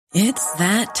It's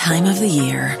that time of the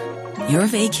year. Your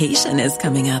vacation is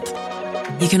coming up.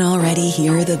 You can already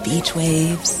hear the beach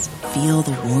waves, feel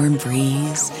the warm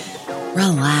breeze,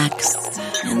 relax,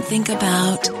 and think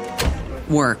about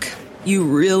work. You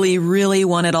really, really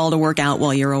want it all to work out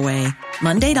while you're away.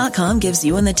 Monday.com gives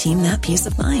you and the team that peace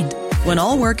of mind. When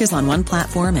all work is on one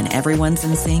platform and everyone's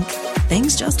in sync,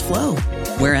 things just flow.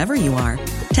 Wherever you are,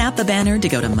 tap the banner to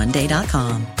go to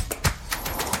Monday.com.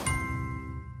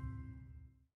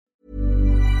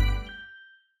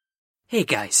 Hey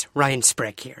guys, Ryan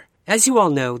Sprague here. As you all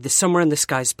know, the Somewhere in the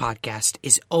Skies podcast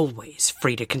is always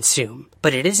free to consume,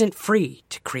 but it isn't free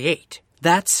to create.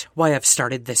 That's why I've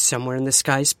started this Somewhere in the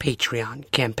Skies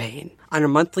Patreon campaign. On a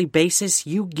monthly basis,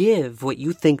 you give what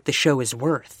you think the show is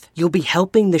worth. You'll be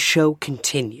helping the show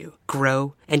continue,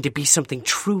 grow, and to be something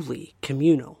truly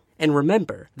communal. And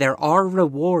remember, there are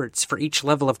rewards for each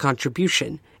level of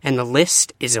contribution, and the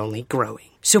list is only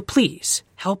growing. So please,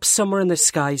 help Somewhere in the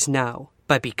Skies now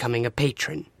by becoming a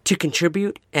patron. To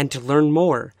contribute and to learn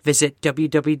more, visit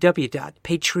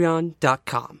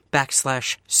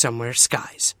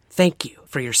www.patreon.com/somewhereskies. Thank you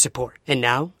for your support. And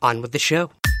now, on with the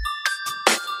show.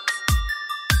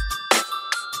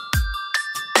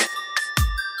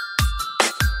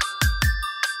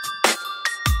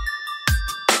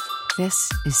 This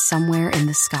is Somewhere in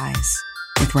the Skies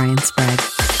with Ryan Sprague.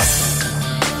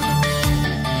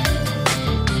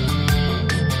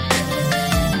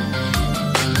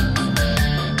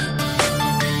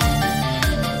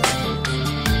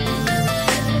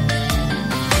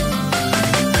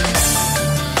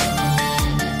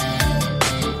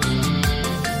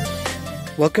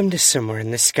 Welcome to Somewhere in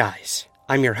the Skies.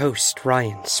 I'm your host,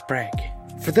 Ryan Sprague.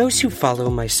 For those who follow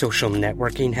my social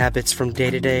networking habits from day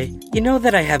to day, you know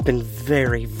that I have been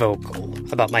very vocal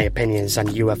about my opinions on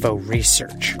UFO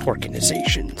research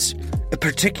organizations,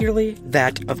 particularly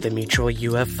that of the Mutual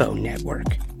UFO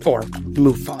Network, or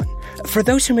MUFON. For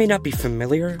those who may not be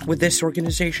familiar with this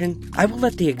organization, I will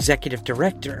let the executive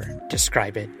director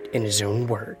describe it in his own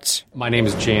words. My name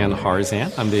is Jan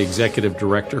Harzan. I'm the executive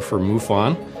director for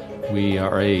MUFON. We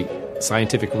are a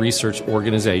scientific research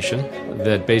organization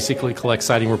that basically collects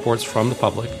sighting reports from the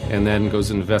public and then goes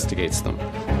and investigates them.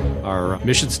 Our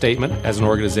mission statement as an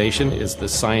organization is the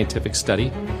scientific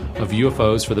study of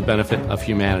UFOs for the benefit of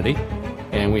humanity,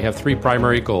 and we have three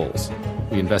primary goals.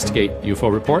 We investigate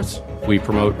UFO reports, we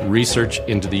promote research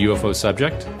into the UFO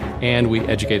subject, and we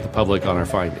educate the public on our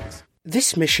findings.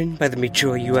 This mission by the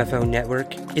Mutual UFO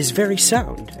Network is very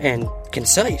sound and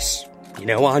concise.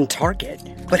 On target.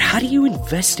 But how do you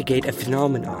investigate a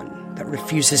phenomenon that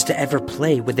refuses to ever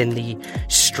play within the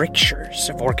strictures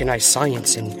of organized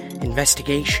science and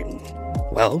investigation?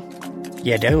 Well,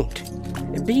 you don't.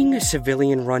 Being a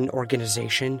civilian-run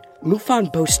organization,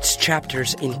 MUFON boasts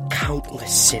chapters in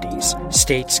countless cities,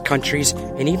 states, countries,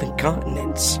 and even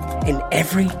continents. And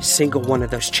every single one of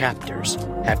those chapters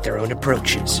have their own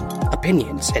approaches,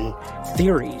 opinions, and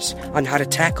theories on how to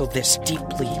tackle this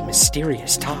deeply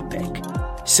mysterious topic.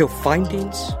 So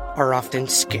findings are often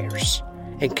scarce,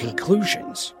 and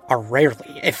conclusions are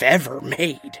rarely, if ever,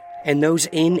 made. And those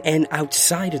in and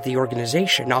outside of the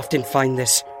organization often find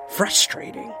this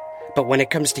frustrating. But when it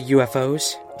comes to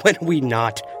UFOs, when are we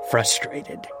not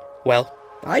frustrated? Well,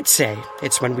 I'd say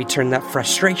it's when we turn that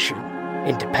frustration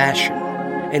into passion.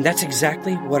 And that's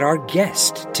exactly what our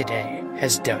guest today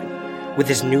has done with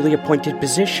his newly appointed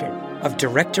position of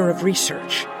Director of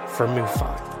Research for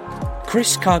MUFON.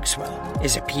 Chris Cogswell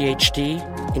is a PhD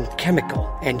in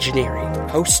chemical engineering,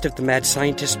 host of the Mad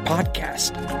Scientist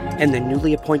podcast, and the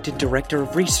newly appointed Director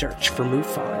of Research for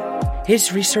MUFON.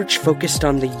 His research focused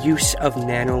on the use of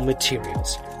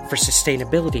nanomaterials for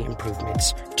sustainability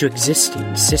improvements to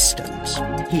existing systems.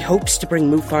 He hopes to bring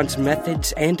MUFON's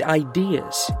methods and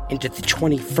ideas into the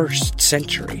 21st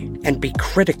century and be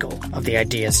critical of the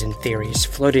ideas and theories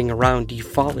floating around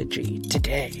ufology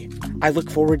today. I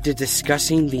look forward to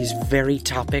discussing these very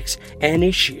topics and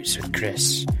issues with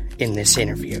Chris in this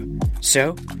interview.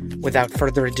 So, without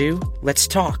further ado, let's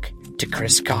talk to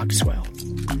Chris Cogswell.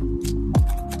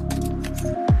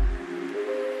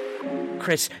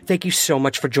 Chris, thank you so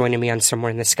much for joining me on Somewhere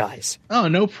in the Skies. Oh,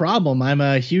 no problem. I'm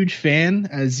a huge fan,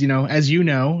 as you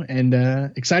know, and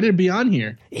excited to be on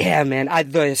here. Yeah, man,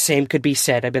 the same could be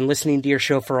said. I've been listening to your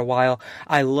show for a while.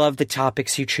 I love the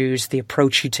topics you choose, the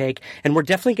approach you take, and we're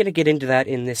definitely going to get into that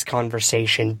in this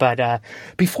conversation. But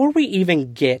before we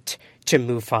even get to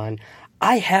MUFON,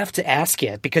 I have to ask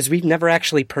you, because we've never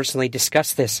actually personally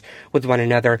discussed this with one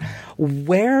another,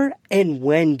 where and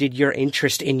when did your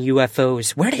interest in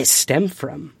UFOs, where did it stem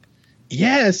from?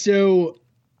 Yeah, so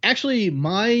actually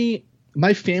my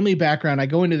my family background, I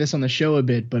go into this on the show a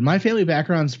bit, but my family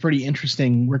background is pretty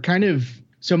interesting. We're kind of,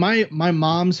 so my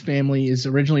mom's family is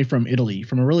originally from Italy,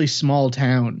 from a really small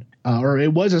town, or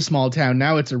it was a small town.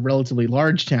 Now it's a relatively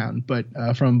large town, but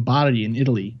from Bari in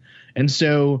Italy. And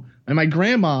so, and my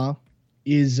grandma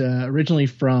is originally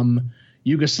from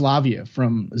Yugoslavia,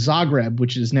 from Zagreb,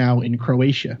 which is now in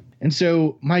Croatia. And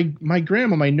so my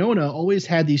grandma, my Nona, always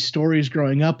had these stories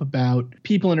growing up about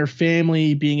people in her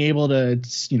family being able to,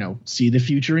 you know, see the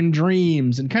future in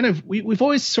dreams, and kind of we've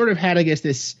always sort of had, I guess,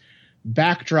 this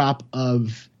backdrop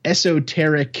of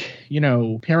esoteric, you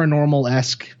know,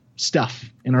 paranormal-esque stuff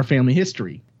in our family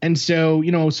history. And so,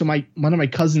 you know, so one of my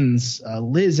cousins,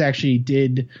 Liz, actually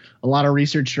did a lot of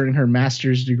research during her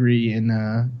master's degree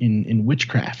in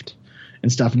witchcraft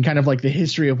and stuff, and kind of like the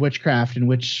history of witchcraft and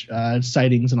witch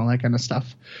sightings and all that kind of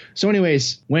stuff. So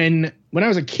anyways, when I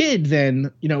was a kid,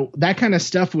 then, you know, that kind of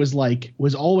stuff was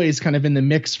always kind of in the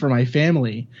mix for my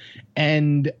family.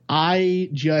 And I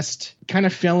just kind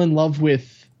of fell in love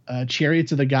with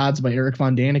Chariots of the Gods by Eric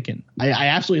von Daniken. I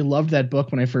absolutely loved that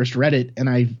book when I first read it, and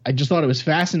I just thought it was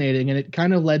fascinating, and it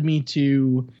kind of led me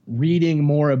to reading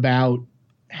more about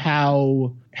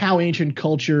how ancient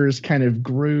cultures kind of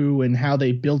grew and how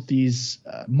they built these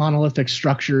monolithic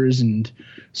structures, and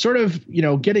sort of, you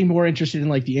know, getting more interested in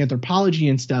like the anthropology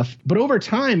and stuff. But over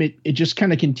time, it just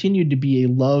kind of continued to be a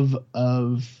love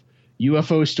of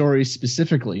UFO stories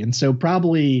specifically. And so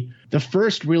probably the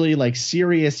first really like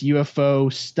serious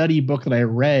UFO study book that I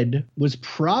read was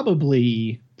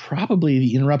probably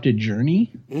The Interrupted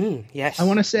Journey. Yes. I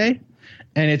want to say.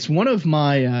 And it's one of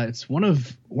my it's one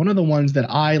of the ones that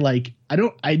I like.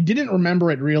 I didn't remember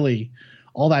it really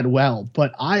all that well,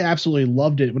 but I absolutely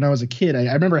loved it when I was a kid.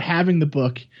 I remember having the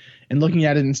book and looking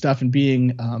at it and stuff and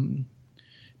being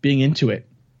into it,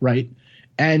 right?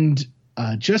 And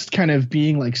just kind of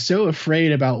being like so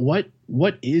afraid about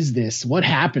what is this? What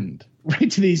happened,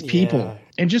 right, to these people? Yeah.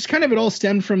 And just kind of it all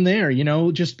stemmed from there, you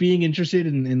know, just being interested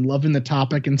in loving the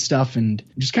topic and stuff, and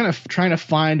just kind of trying to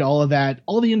find all of that,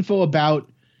 all the info about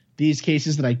these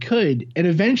cases that I could. And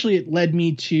eventually it led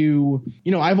me to,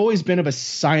 you know, I've always been of a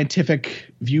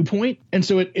scientific viewpoint. And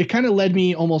so it kind of led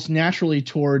me almost naturally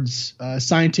towards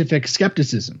scientific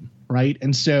skepticism, right?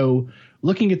 And so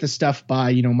looking at the stuff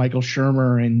by, you know, Michael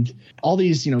Shermer and all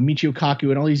these, you know, Michio Kaku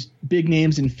and all these big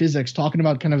names in physics, talking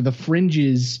about kind of the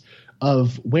fringes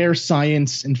of where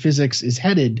science and physics is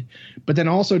headed, but then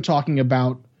also talking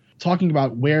about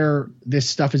where this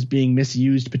stuff is being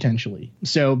misused potentially.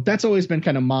 So that's always been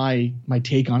kind of my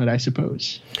take on it, I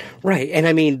suppose. Right. And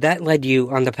I mean, that led you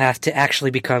on the path to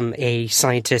actually become a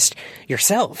scientist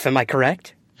yourself. Am I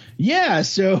correct? Yeah.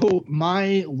 So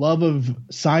my love of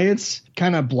science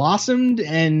kind of blossomed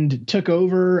and took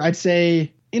over. I'd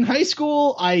say in high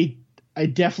school, I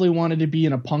definitely wanted to be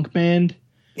in a punk band.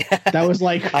 That was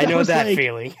like, I know that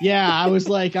feeling. Yeah, I was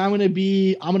like, I'm gonna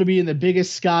be in the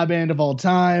biggest ska band of all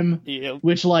time,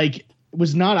 which like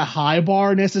was not a high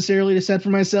bar necessarily to set for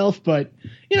myself, but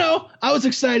you know, I was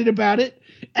excited about it.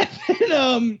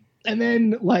 And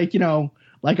then like, you know,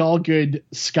 like all good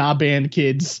ska band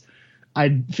kids,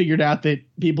 I figured out that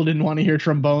people didn't want to hear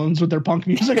trombones with their punk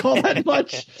music all that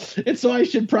much. And so I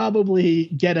should probably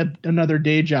get another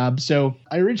day job. So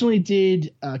I originally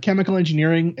did chemical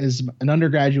engineering as an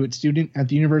undergraduate student at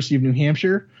the University of New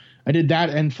Hampshire. I did that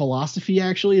and philosophy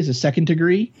actually as a second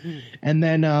degree. And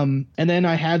then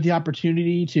I had the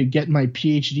opportunity to get my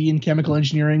PhD in chemical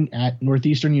engineering at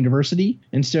Northeastern University.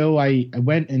 And so I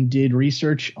went and did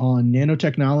research on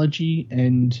nanotechnology,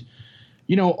 and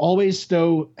you know, always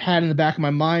though had in the back of my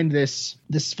mind this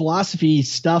philosophy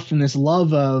stuff and this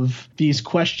love of these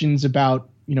questions about,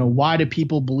 you know, why do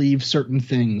people believe certain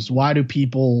things? Why do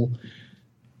people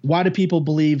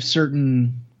believe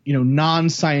certain, you know,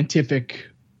 non-scientific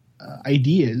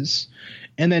ideas?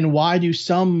 And then why do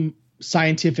some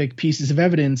scientific pieces of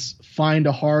evidence find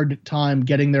a hard time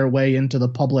getting their way into the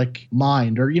public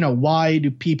mind? Or, you know, why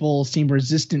do people seem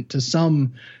resistant to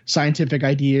some scientific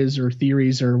ideas or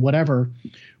theories or whatever,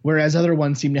 whereas other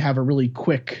ones seem to have a really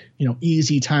quick, you know,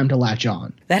 easy time to latch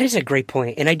on? That is a great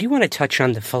point. And I do want to touch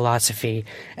on the philosophy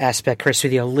aspect, Chris,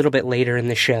 with you a little bit later in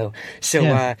the show.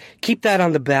 So keep that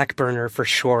on the back burner for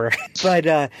sure.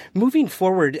 But moving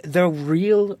forward, the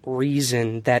real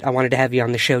reason that I wanted to have you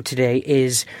on the show today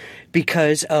is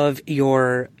because of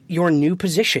your new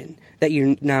position that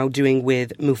you're now doing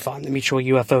with MUFON, the Mutual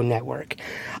UFO Network.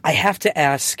 I have to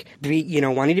ask,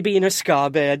 wanting to be in a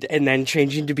ska band and then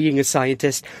changing to being a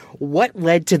scientist, what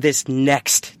led to this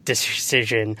next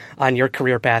decision on your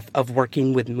career path of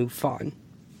working with MUFON?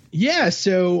 Yeah,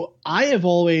 so I have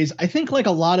always, I think like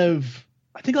a lot of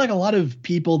I think like a lot of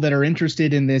people that are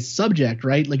interested in this subject,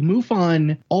 right? Like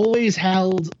MUFON always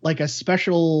held like a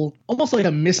special, almost like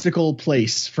a mystical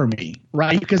place for me,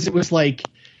 right? Because it was like,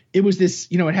 it was this,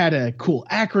 you know, it had a cool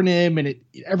acronym, and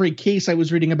every case I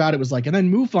was reading about, it was like, and then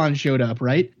MUFON showed up,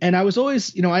 right? And I was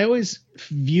always, you know, I always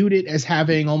viewed it as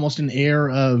having almost an air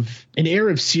of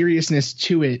seriousness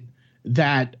to it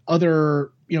that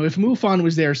other, you know, if MUFON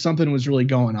was there, something was really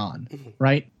going on,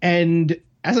 right? And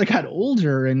as I got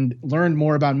older and learned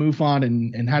more about MUFON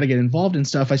and how to get involved in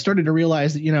stuff, I started to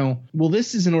realize that, you know, well,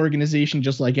 this is an organization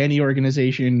just like any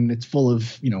organization. It's full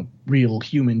of, you know, real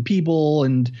human people,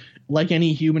 and like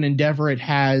any human endeavor, it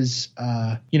has,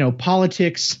 you know,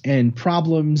 politics and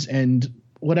problems and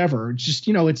whatever. It's just,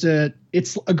 you know, it's a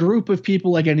group of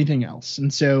people like anything else.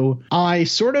 And so I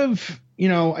sort of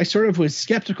was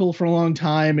skeptical for a long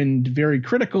time and very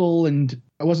critical, and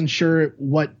I wasn't sure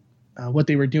what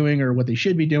they were doing or what they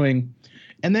should be doing.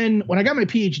 And then when I got my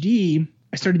PhD,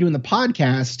 I started doing the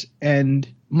podcast, and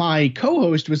my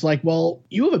co-host was like, well,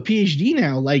 you have a PhD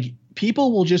now. Like,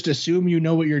 people will just assume you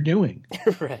know what you're doing.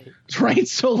 Right.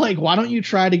 So like, why don't you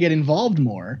try to get involved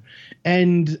more?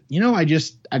 And, you know, I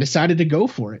decided to go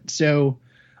for it. So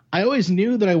I always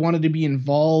knew that I wanted to be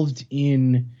involved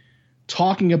in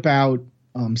talking about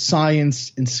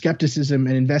science and skepticism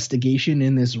and investigation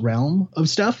in this realm of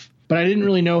stuff, but I didn't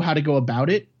really know how to go about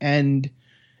it. And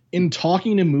in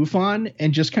talking to MUFON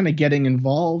and just kind of getting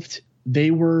involved,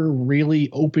 they were really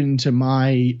open to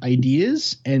my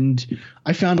ideas, and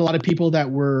I found a lot of people that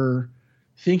were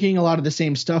thinking a lot of the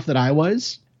same stuff that I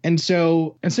was. And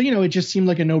so, you know, it just seemed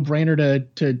like a no-brainer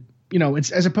to, you know,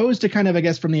 it's as opposed to kind of, I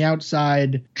guess, from the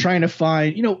outside trying to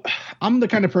find, you know, I'm the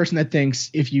kind of person that thinks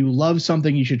if you love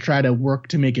something, you should try to work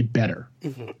to make it better.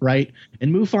 Right.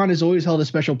 And MUFON has always held a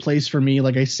special place for me,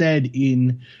 like I said,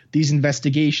 in these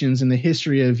investigations and the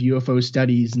history of UFO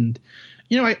studies. And,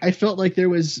 you know, I felt like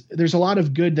there's a lot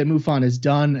of good that MUFON has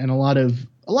done, and a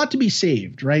lot to be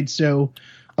saved. Right. So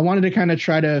I wanted to kind of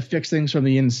try to fix things from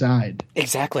the inside.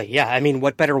 Exactly. Yeah. I mean,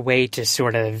 what better way to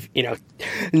sort of, you know,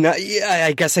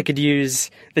 I guess I could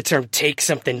use the term take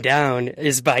something down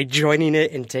is by joining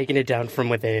it and taking it down from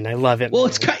within. I love it. Well,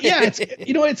 it's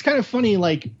you know, it's kind of funny.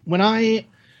 Like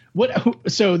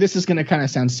so this is going to kind of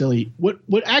sound silly. What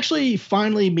actually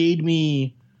finally made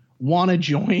me want to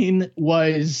join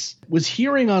was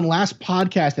hearing on last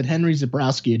podcast that Henry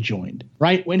Zebrowski had joined,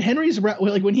 right? When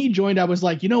when he joined, I was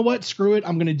like, you know what? Screw it.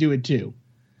 I'm going to do it too.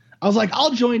 I was like,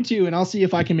 I'll join too, and I'll see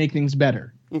if I can make things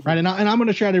better. Right. And I'm going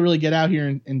to try to really get out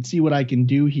here and see what I can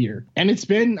do here. And it's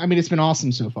been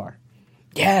awesome so far.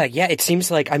 Yeah, it seems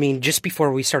like, I mean, just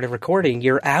before we started recording,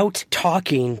 you're out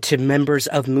talking to members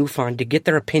of MUFON to get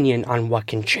their opinion on what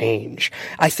can change.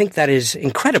 I think that is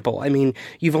incredible. I mean,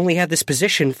 you've only had this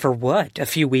position for a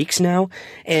few weeks now,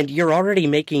 and you're already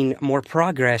making more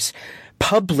progress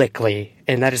publicly,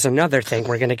 and that is another thing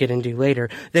we're going to get into later,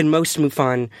 than most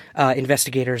MUFON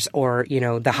investigators or, you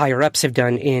know, the higher-ups have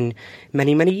done in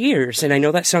many, many years. And I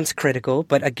know that sounds critical,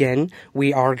 but again,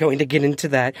 we are going to get into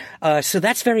that. So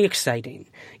that's very exciting.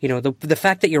 You know, the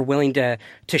fact that you're willing to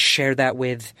share that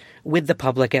with the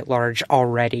public at large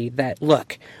already, that,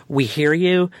 look, we hear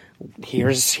you,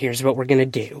 here's what we're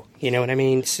going to do. You know what I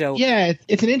mean? So yeah,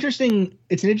 it's an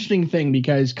interesting thing,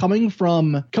 because coming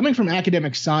from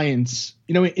academic science,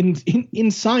 you know,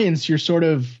 in science,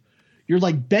 you're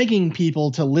like begging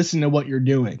people to listen to what you're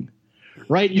doing,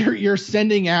 right? You're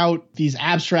sending out these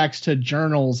abstracts to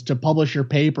journals to publish your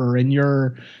paper, and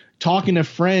you're talking to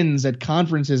friends at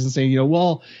conferences and saying, you know,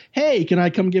 well, hey, can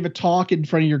I come give a talk in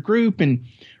front of your group? And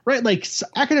right, like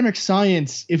academic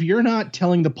science, if you're not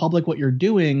telling the public what you're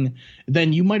doing,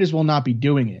 then you might as well not be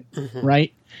doing it,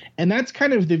 right? And that's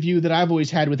kind of the view that I've always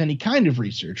had with any kind of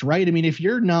research, right? I mean, if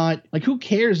you're not, like, who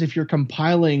cares if you're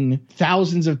compiling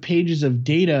thousands of pages of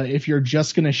data if you're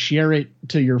just going to share it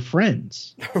to your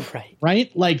friends?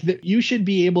 Right? Like, you should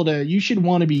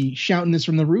want to be shouting this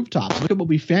from the rooftops. Look at what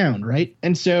we found, right?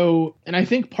 And I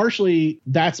think partially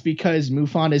that's because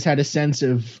MUFON has had a sense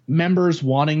of members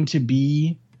wanting to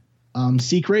be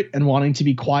secret and wanting to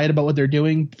be quiet about what they're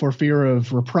doing for fear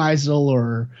of reprisal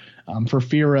or for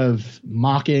fear of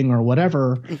mocking or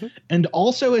whatever. And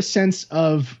also a sense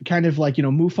of kind of like, you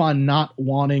know, MUFON not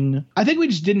wanting, I think we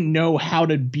just didn't know how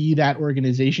to be that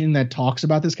organization that talks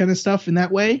about this kind of stuff in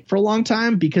that way for a long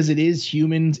time, because it is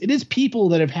humans, it is people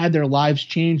that have had their lives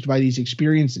changed by these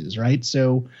experiences, right?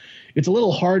 So it's a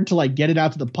little hard to like get it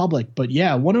out to the public. But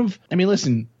yeah,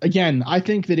 listen, again, I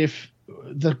think that if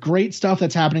the great stuff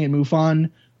that's happening at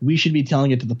MUFON, we should be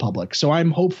telling it to the public. So I'm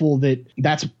hopeful that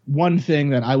that's one thing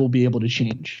that I will be able to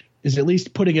change, is at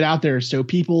least putting it out there so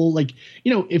people, like,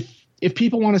 you know, if if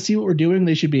people want to see what we're doing,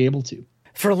 they should be able to.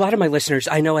 For a lot of my listeners,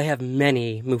 I know I have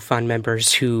many MUFON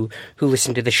members who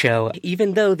listen to the show,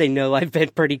 even though they know I've been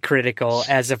pretty critical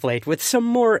as of late with some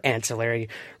more ancillary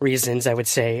reasons, I would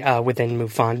say, within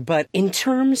MUFON. But in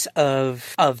terms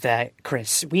of that,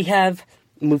 Chris, we have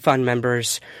MUFON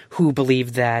members who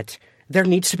believe that there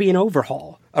needs to be an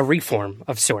overhaul, a reform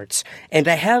of sorts. And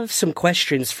I have some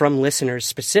questions from listeners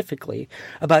specifically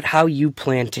about how you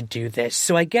plan to do this.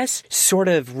 So I guess sort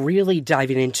of really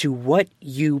diving into what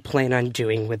you plan on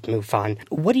doing with MUFON.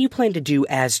 What do you plan to do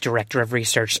as Director of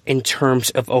Research in terms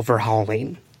of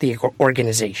overhauling the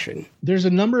organization? There's a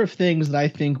number of things that I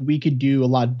think we could do a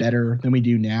lot better than we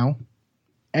do now.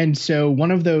 And so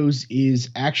one of those is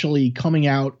actually coming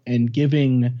out and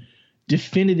giving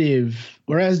definitive,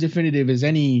 or as definitive as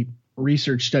any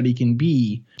research study can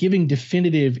be, giving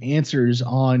definitive answers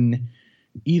on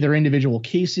either individual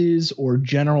cases or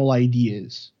general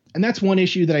ideas. And that's one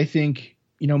issue that I think,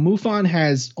 MUFON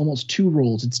has almost two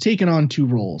roles. It's taken on two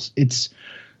roles. It's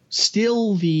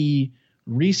still the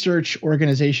research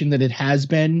organization that it has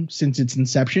been since its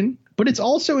inception, but it's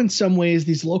also in some ways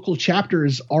these local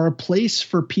chapters are a place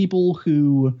for people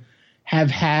who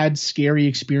have had scary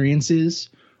experiences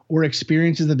or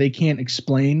experiences that they can't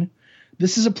explain.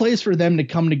 This is a place for them to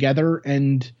come together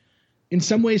and in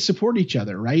some ways support each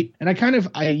other, right? And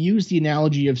I use the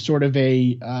analogy of sort of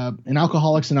an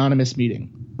Alcoholics Anonymous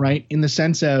meeting, right? In the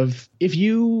sense of if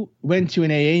you went to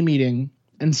an AA meeting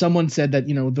and someone said that,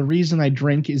 the reason I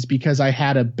drink is because I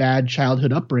had a bad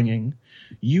childhood upbringing,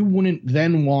 you wouldn't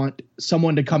then want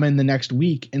someone to come in the next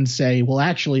week and say, well,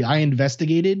 actually, I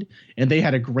investigated and they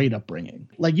had a great upbringing.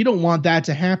 Like, you don't want that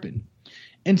to happen.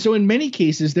 And so in many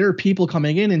cases, there are people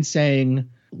coming in and saying,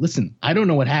 listen, I don't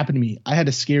know what happened to me. I had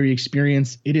a scary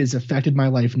experience. It has affected my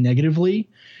life negatively.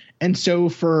 And so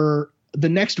for the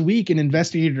next week, an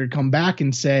investigator to come back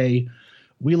and say,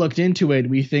 we looked into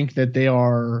it. We think that they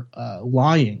are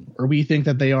lying, or we think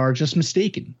that they are just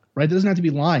mistaken, right? It doesn't have to be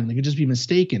lying. They could just be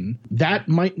mistaken. That's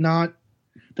not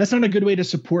a good way to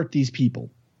support these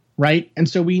people, right? And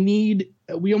so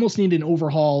we almost need an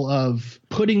overhaul of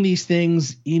putting these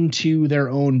things into their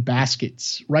own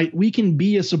baskets, right? We can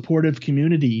be a supportive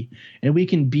community and we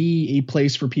can be a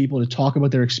place for people to talk about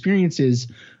their experiences,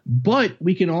 but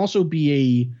we can also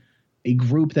be a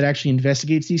group that actually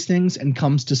investigates these things and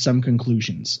comes to some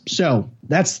conclusions. So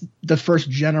that's the first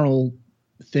general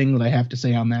thing that I have to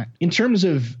say on that. In terms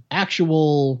of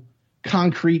actual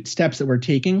concrete steps that we're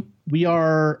taking, we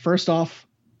are first off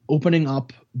opening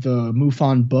up the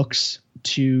MUFON books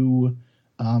to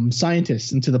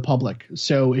scientists and to the public.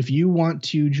 So if you want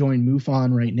to join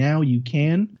MUFON right now, you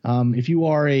can. If you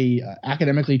are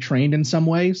academically trained in some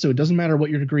way, so it doesn't matter what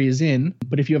your degree is in,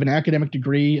 but if you have an academic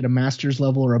degree at a master's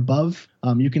level or above,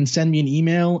 you can send me an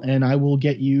email and I will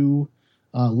get you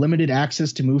limited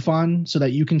access to MUFON so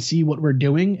that you can see what we're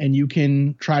doing and you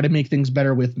can try to make things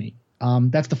better with me.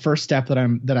 That's the first step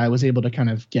that I was able to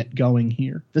kind of get going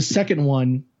here. The second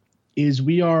one is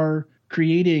we are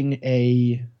creating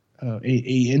a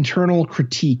internal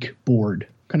critique board,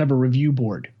 kind of a review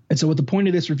board. And so what the point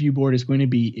of this review board is going to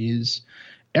be is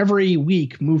every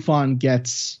week MUFON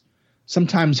gets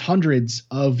sometimes hundreds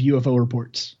of UFO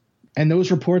reports. And those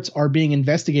reports are being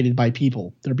investigated by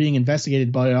people. They're being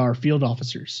investigated by our field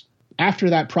officers.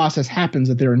 After that process happens,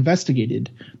 that they're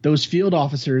investigated, those field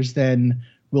officers then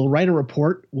will write a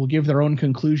report, will give their own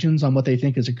conclusions on what they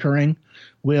think is occurring,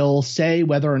 will say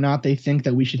whether or not they think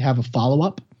that we should have a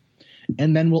follow-up,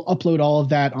 and then we'll upload all of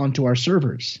that onto our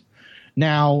servers.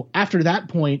 Now, after that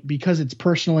point, because it's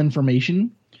personal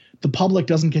information, the public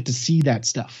doesn't get to see that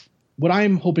stuff. What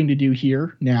I'm hoping to do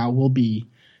here now will be,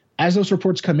 as those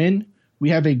reports come in, we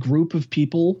have a group of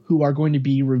people who are going to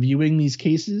be reviewing these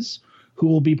cases, who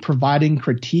will be providing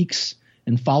critiques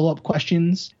and follow-up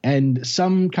questions and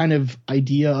some kind of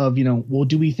idea of, well,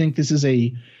 do we think that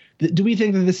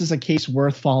this is a case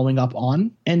worth following up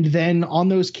on? And then on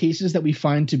those cases that we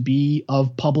find to be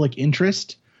of public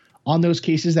interest, on those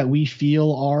cases that we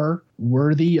feel are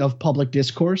worthy of public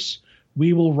discourse,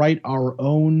 we will write our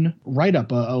own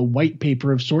write-up, a white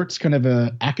paper of sorts, kind of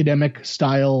a academic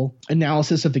style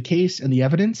analysis of the case and the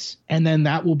evidence. And then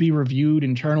that will be reviewed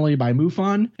internally by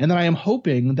MUFON. And then I am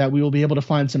hoping that we will be able to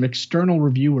find some external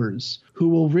reviewers who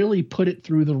will really put it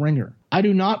through the ringer. I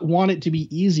do not want it to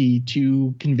be easy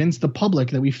to convince the public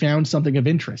that we found something of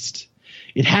interest.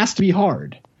 It has to be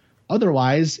hard.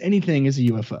 Otherwise, anything is a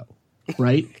UFO,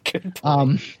 right?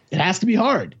 It has to be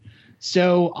hard.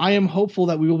 So I am hopeful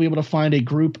that we will be able to find a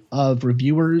group of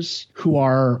reviewers who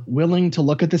are willing to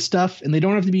look at this stuff, and they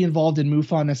don't have to be involved in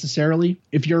MUFON necessarily.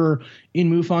 If you're in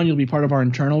MUFON, you'll be part of our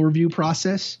internal review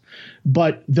process.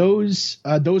 But those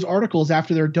articles,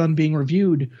 after they're done being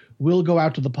reviewed, will go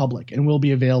out to the public and will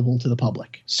be available to the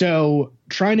public. So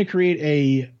trying to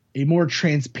create a more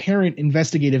transparent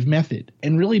investigative method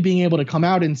and really being able to come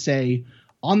out and say,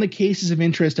 on the cases of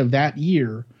interest of that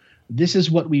year, this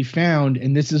is what we found,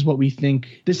 and this is what we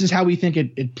think. This is how we think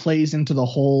it plays into the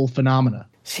whole phenomena.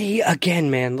 See,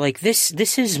 again, man, like this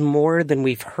is more than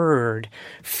we've heard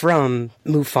from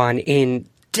MUFON in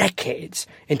decades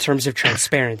in terms of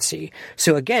transparency.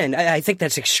 So again, I think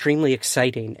that's extremely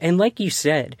exciting. And like you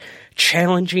said,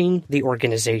 challenging the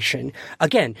organization.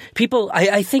 Again, people,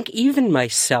 I think even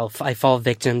myself, I fall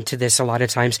victim to this a lot of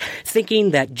times,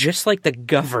 thinking that just like the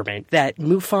government, that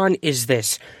MUFON is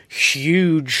this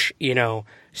huge,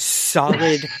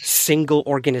 solid single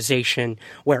organization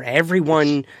where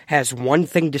everyone has one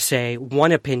thing to say,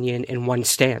 one opinion, and one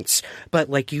stance. But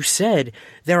like you said,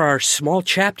 there are small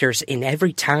chapters in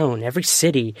every town, every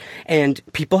city, and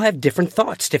people have different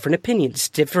thoughts, different opinions,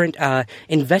 different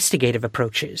investigative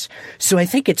approaches. So I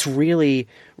think it's really,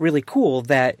 really cool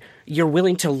that you're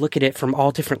willing to look at it from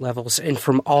all different levels and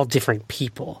from all different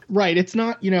people. Right. It's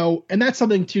not, and that's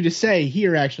something to say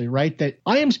here, actually, right? That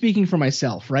I am speaking for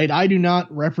myself, right? I do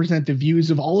not represent the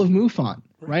views of all of MUFON,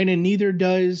 right? And neither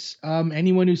does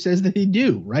anyone who says that they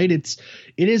do, right? It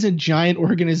is a giant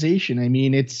organization. I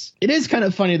mean, it is kind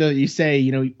of funny though that you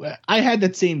say, I had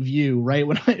that same view, right?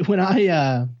 When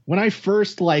I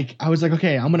first I was like,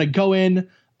 okay, I'm gonna go in.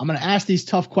 I'm going to ask these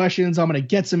tough questions. I'm going to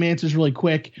get some answers really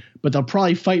quick, but they'll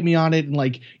probably fight me on it. And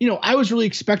I was really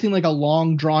expecting a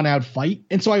long drawn out fight.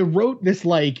 And so I wrote this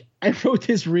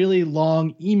really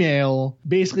long email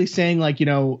basically saying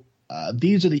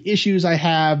these are the issues I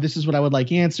have. This is what I would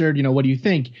like answered. What do you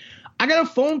think? I got a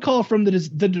phone call from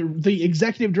the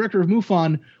executive director of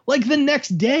MUFON the next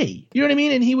day. You know what I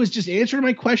mean? And he was just answering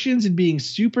my questions and being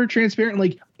super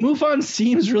transparent. MUFON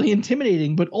seems really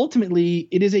intimidating, but ultimately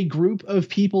it is a group of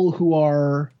people who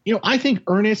are, I think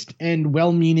earnest and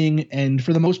well-meaning and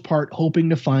for the most part hoping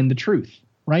to find the truth.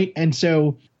 Right. And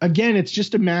so, again, it's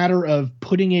just a matter of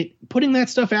putting that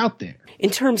stuff out there. In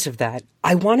terms of that,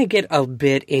 I want to get a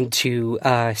bit into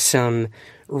some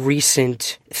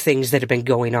recent things that have been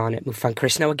going on at MUFON,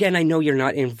 Chris. Now, again, I know you're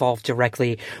not involved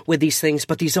directly with these things,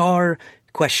 but these are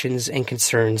questions and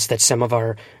concerns that some of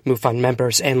our MUFON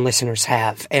members and listeners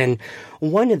have. And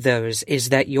one of those is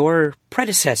that your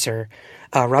predecessor,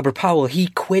 Robert Powell, he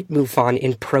quit MUFON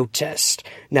in protest.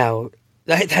 Now,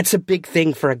 that's a big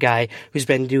thing for a guy who's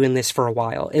been doing this for a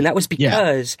while. And that was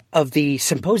because of the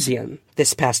symposium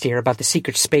this past year about the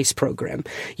secret space program.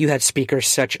 You had speakers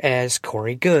such as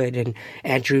Corey Goode and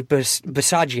Andrew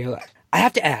Basiago. I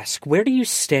have to ask, where do you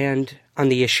stand on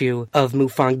the issue of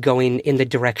MUFON going in the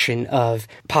direction of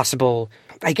possible,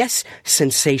 I guess,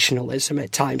 sensationalism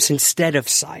at times instead of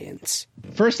science?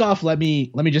 First off, let me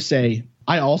just say,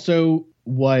 I also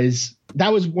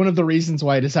that was one of the reasons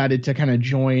why I decided to kind of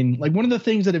join. One of the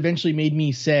things that eventually made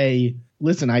me say,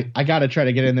 listen, I got to try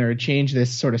to get in there and change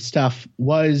this sort of stuff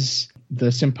was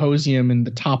the symposium and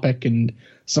the topic and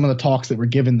some of the talks that were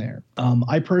given there.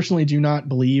 I personally do not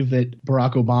believe that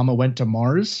Barack Obama went to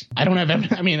Mars. I don't have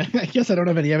I guess I don't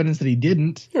have any evidence that he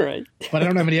didn't. Right. But I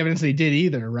don't have any evidence that he did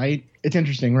either, right? It's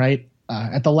interesting, right?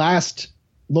 At the last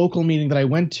local meeting that I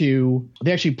went to,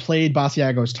 they actually played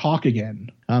Basiago's talk again,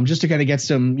 just to kind of get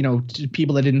some,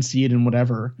 people that didn't see it and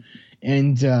whatever.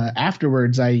 And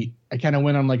afterwards, I kind of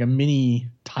went on a mini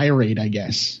tirade, I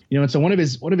guess. And so one of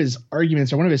his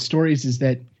arguments or one of his stories is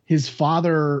that his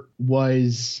father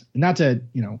was, not to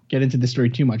get into the story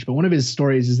too much, but one of his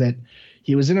stories is that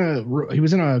he was in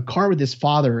a car with his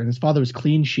father, and his father was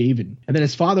clean shaven, and then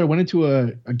his father went into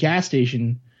a gas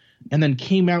station and then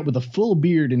came out with a full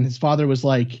beard, and his father was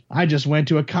like, I just went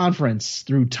to a conference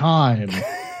through time.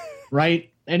 Right?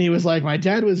 And he was like, my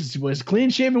dad was clean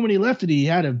shaven when he left, and he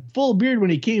had a full beard when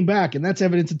he came back, and that's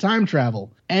evidence of time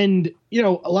travel. And, a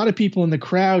lot of people in the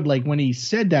crowd, when he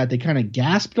said that, they kind of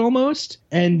gasped almost.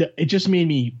 And it just made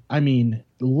me,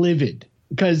 livid.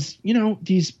 Because, he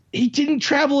didn't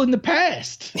travel in the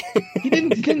past.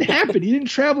 It didn't happen. He didn't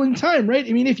travel in time, right?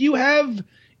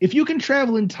 If you can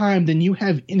travel in time, then you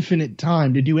have infinite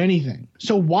time to do anything.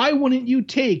 So why wouldn't you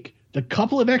take the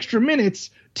couple of extra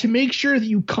minutes to make sure that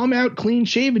you come out clean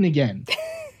shaven again?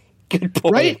 Good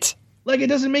point. Right? It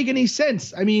doesn't make any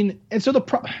sense. And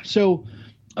so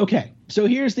so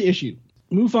here's the issue.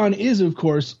 MUFON is, of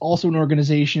course, also an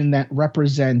organization that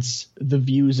represents the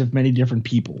views of many different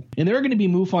people. And there are going to be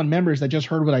MUFON members that just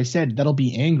heard what I said that'll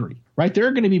be angry, right? There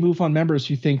are going to be MUFON members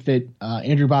who think that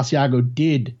Andrew Basiago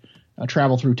did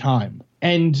travel through time.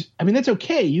 And I mean, that's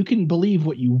okay. You can believe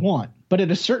what you want. But at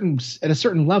a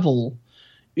certain level,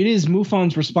 it is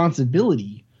MUFON's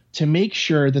responsibility to make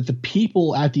sure that the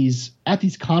people at these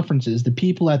conferences, the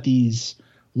people at these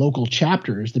local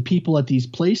chapters, the people at these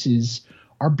places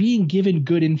are being given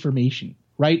good information,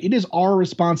 right? It is our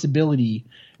responsibility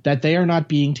that they are not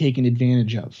being taken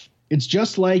advantage of. It's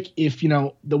just like if,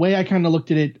 the way I kind of looked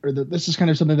at it, or this is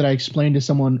kind of something that I explained to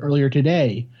someone earlier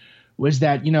today, was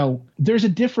that, there's a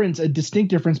distinct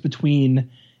difference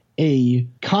between a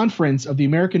conference of the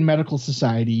American Medical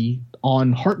Society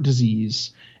on heart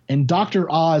disease and Dr.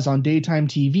 Oz on daytime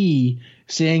TV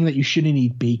saying that you shouldn't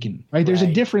eat bacon, right? There's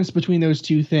a difference between those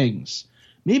two things.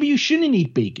 Maybe you shouldn't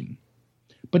eat bacon.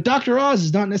 But Dr. Oz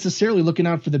is not necessarily looking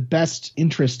out for the best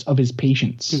interest of his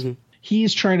patients. Mm-hmm.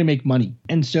 He's trying to make money.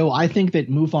 And so I think that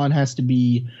MUFON has to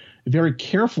be very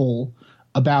careful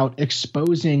about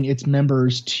exposing its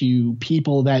members to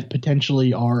people that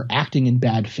potentially are acting in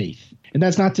bad faith. And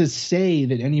that's not to say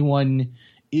that anyone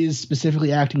is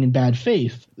specifically acting in bad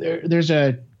faith. There's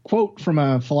a quote from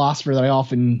a philosopher that I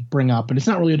often bring up, and it's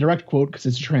not really a direct quote because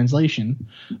it's a translation,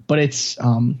 but it's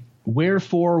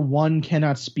wherefore one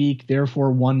cannot speak,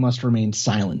 therefore one must remain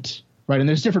silent, right? And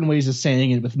there's different ways of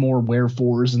saying it with more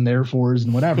wherefores and therefores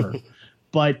and whatever.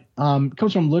 But it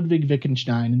comes from Ludwig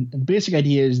Wittgenstein. And the basic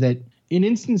idea is that in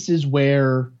instances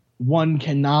where one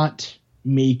cannot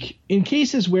in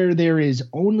cases where there is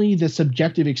only the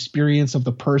subjective experience of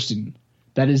the person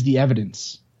that is the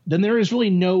evidence, then there is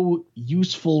really no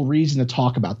useful reason to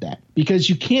talk about that because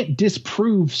you can't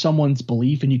disprove someone's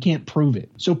belief and you can't prove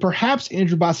it. So perhaps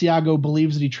Andrew Basiago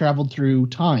believes that he traveled through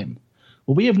time.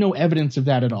 Well, we have no evidence of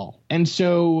that at all. And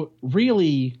so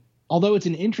really, although it's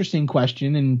an interesting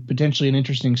question and potentially an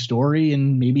interesting story,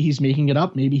 and maybe he's making it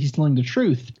up, maybe he's telling the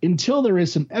truth, until there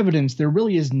is some evidence, there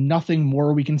really is nothing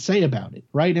more we can say about it,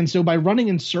 right? And so by running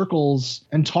in circles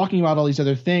and talking about all these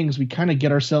other things, we kind of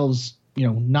get ourselves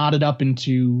knotted up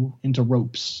into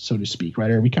ropes, so to speak,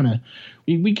 right? Or we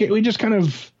just kind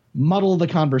of muddle the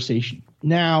conversation.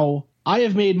 Now, I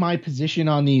have made my position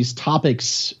on these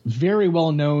topics very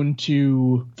well known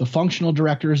to the functional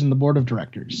directors and the board of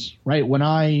directors, right? When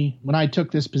I took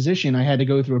this position, I had to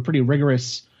go through a pretty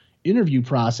rigorous interview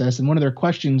process. And one of their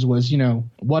questions was,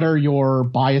 what are your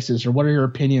biases or what are your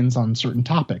opinions on certain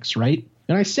topics, right?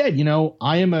 And I said,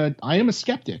 I am a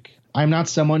skeptic. I'm not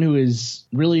someone who is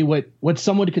really what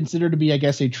some would consider to be, I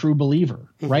guess, a true believer,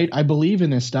 right? I believe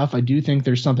in this stuff. I do think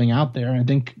there's something out there. I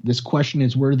think this question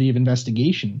is worthy of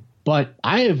investigation. But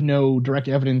I have no direct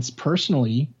evidence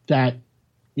personally that,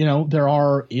 there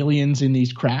are aliens in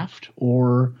these craft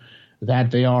or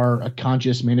that they are a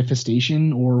conscious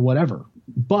manifestation or whatever.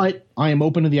 But I am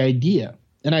open to the idea.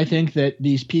 And I think that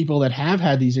these people that have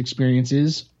had these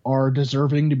experiences are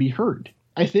deserving to be heard.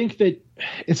 I think that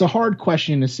it's a hard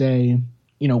question to say,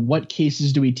 what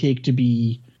cases do we take to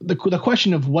be the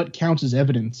question of what counts as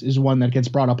evidence is one that gets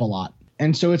brought up a lot.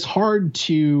 And so it's hard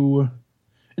to,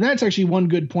 and that's actually one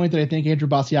good point that I think Andrew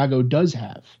Basiago does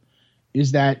have,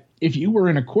 is that if you were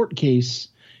in a court case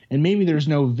and maybe there's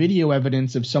no video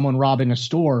evidence of someone robbing a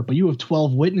store, but you have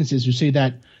 12 witnesses who say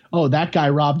that, oh, that guy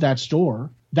robbed that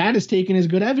store, that is taken as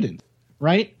good evidence,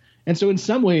 right? And so in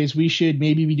some ways, we should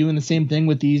maybe be doing the same thing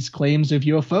with these claims of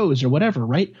UFOs or whatever,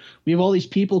 right? We have all these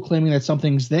people claiming that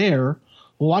something's there.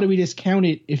 Well, why do we discount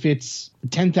it if it's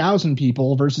 10,000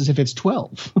 people versus if it's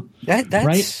 12? That's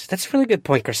a really good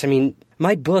point, Chris. I mean,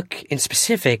 my book in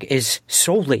specific is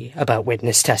solely about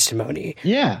witness testimony.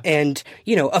 Yeah. And,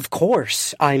 of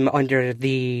course, I'm under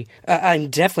I'm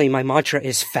definitely, my mantra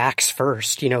is facts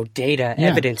first, data,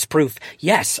 evidence, proof.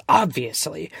 Yes,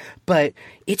 obviously. But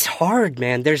it's hard,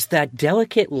 man. There's that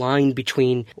delicate line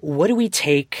between what do we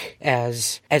take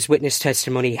as witness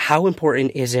testimony? How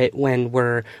important is it when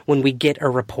we get a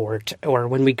report or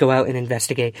when we go out and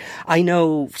investigate? I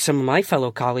know some of my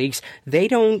fellow colleagues, they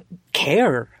don't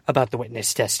care about the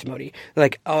witness testimony.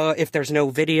 Like, if there's no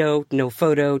video, no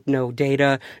photo, no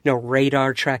data, no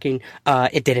radar tracking,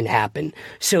 it didn't happen.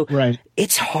 So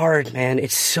It's hard, man.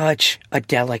 It's such a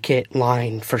delicate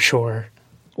line for sure.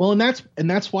 Well, and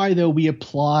that's why, though, we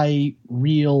apply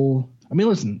real – I mean,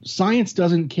 listen, science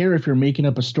doesn't care if you're making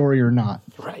up a story or not.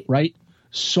 Right?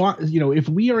 So, if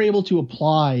we are able to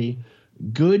apply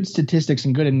good statistics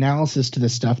and good analysis to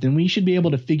this stuff, then we should be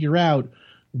able to figure out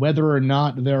whether or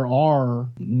not there are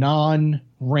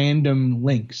non-random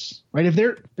links, right?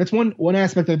 That's one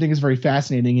aspect that I think is very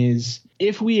fascinating is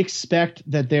if we expect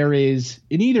that there is,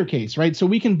 in either case, right? So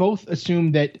we can both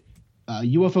assume that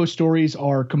UFO stories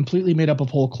are completely made up of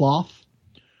whole cloth.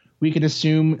 We can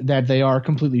assume that they are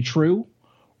completely true,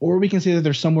 or we can say that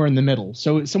they're somewhere in the middle.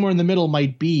 So somewhere in the middle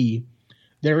might be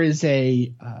there is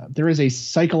a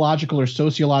psychological or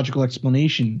sociological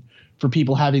explanation for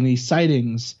people having these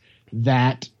sightings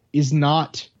that is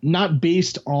not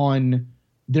based on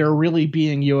there really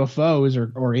being UFOs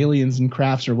or aliens and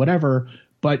crafts or whatever,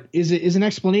 but is an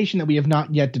explanation that we have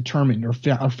not yet determined or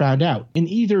found out. In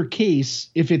either case,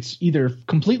 if it's either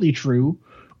completely true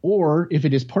or if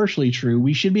it is partially true,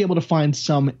 we should be able to find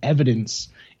some evidence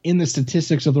in the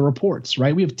statistics of the reports,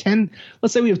 right?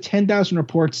 Let's say we have 10,000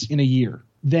 reports in a year.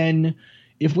 Then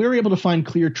if we're able to find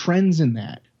clear trends in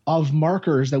that of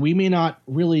markers that we may not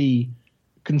really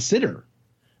consider,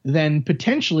 then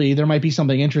potentially there might be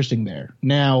something interesting there.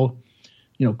 Now,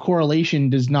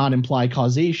 correlation does not imply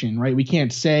causation, right? We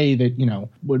can't say that,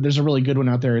 there's a really good one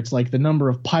out there. It's like the number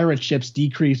of pirate ships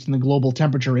decreased and the global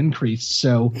temperature increased.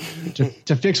 So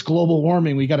to fix global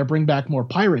warming, we got to bring back more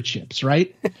pirate ships,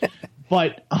 right?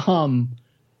 But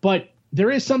there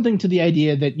is something to the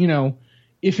idea that,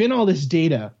 if in all this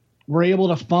data we're able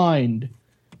to find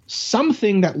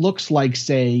something that looks like,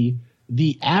 say,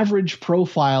 the average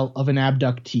profile of an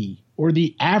abductee or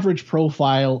the average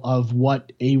profile of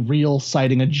what a real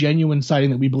sighting, a genuine sighting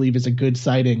that we believe is a good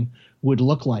sighting would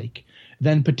look like,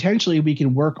 then potentially we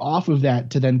can work off of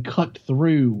that to then cut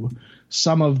through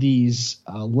some of these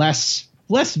less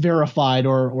verified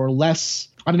or less,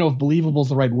 I don't know if believable is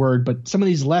the right word, but some of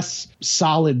these less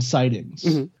solid sightings.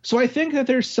 Mm-hmm. So I think that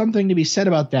there's something to be said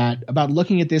about that, about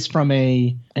looking at this from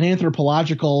an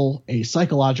anthropological, a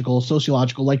psychological,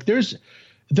 sociological, like there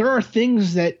are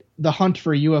things that the hunt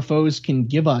for UFOs can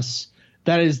give us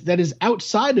that is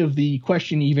outside of the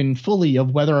question even fully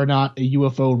of whether or not a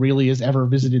UFO really has ever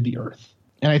visited the Earth.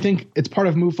 And I think it's part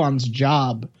of MUFON's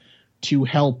job to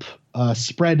help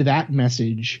spread that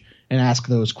message and ask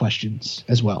those questions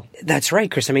as well. That's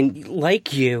right, Chris. I mean,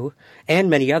 like you and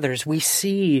many others, we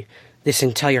see this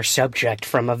entire subject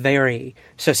from a very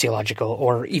sociological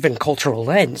or even cultural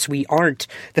lens. We aren't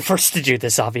the first to do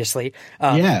this, obviously.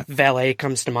 Valet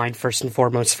comes to mind first and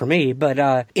foremost for me,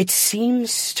 but it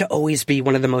seems to always be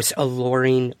one of the most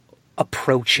alluring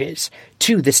approaches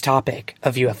to this topic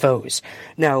of UFOs.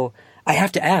 Now, I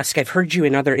have to ask, I've heard you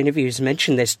in other interviews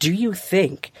mention this. Do you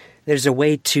think there's a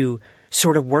way to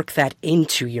sort of work that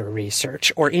into your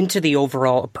research or into the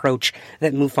overall approach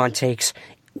that MUFON takes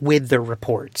with the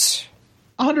reports?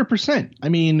 100%. I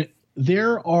mean,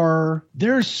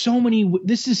 there's so many.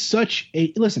 This is such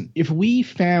a listen. If we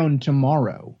found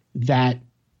tomorrow that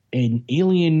an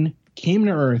alien came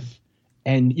to Earth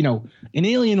and an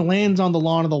alien lands on the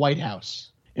lawn of the White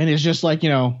House and is just like,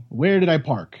 where did I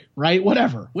park? Right?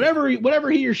 Whatever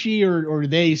he or she or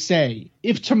they say.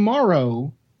 If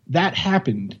tomorrow that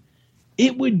happened,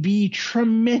 it would be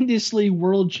tremendously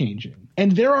world changing.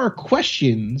 And there are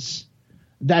questions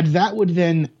that would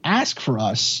then ask for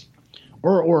us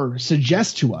or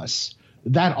suggest to us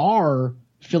that are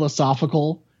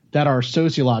philosophical, that are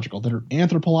sociological, that are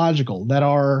anthropological, that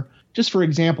are, just for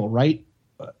example, right,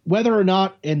 whether or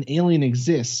not an alien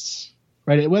exists,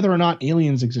 right, whether or not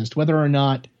aliens exist, whether or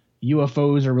not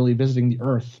UFOs are really visiting the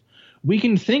Earth, we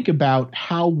can think about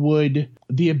how would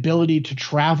the ability to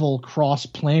travel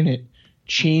cross-planet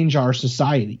change our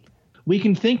society. We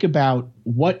can think about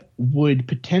what would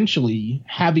potentially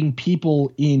having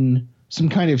people in some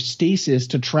kind of stasis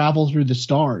to travel through the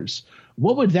stars,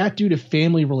 what would that do to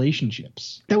family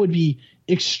relationships? That would be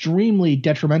extremely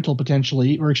detrimental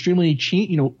potentially, or extremely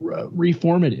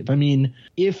reformative. I mean,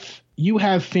 if you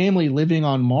have family living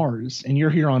on Mars and you're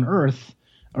here on Earth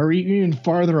or even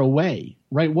farther away,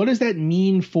 right? What does that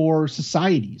mean for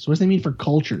societies? What does that mean for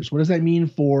cultures? What does that mean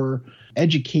for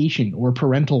education or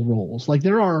parental roles? Like,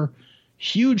 there are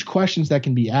huge questions that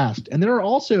can be asked. And there are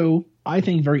also, I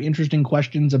think, very interesting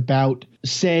questions about,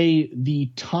 say, the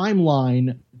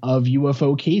timeline of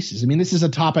UFO cases. I mean, this is a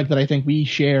topic that I think we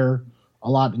share a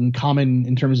lot in common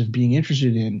in terms of being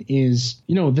interested in, is,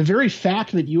 the very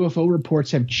fact that UFO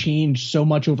reports have changed so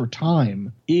much over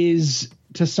time is,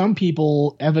 to some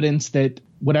people, evidence that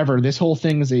whatever, this whole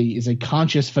thing is a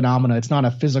conscious phenomena. It's not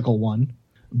a physical one.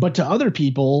 But to other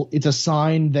people, it's a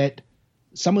sign that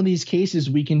some of these cases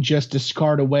we can just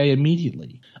discard away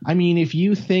immediately. I mean, if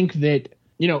you think that,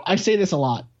 I say this a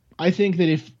lot. I think that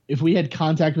if we had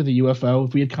contact with a UFO,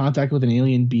 if we had contact with an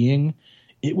alien being,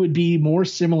 it would be more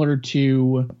similar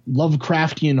to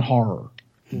Lovecraftian horror,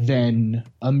 than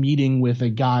a meeting with a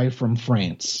guy from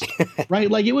France, right?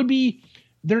 Like it would be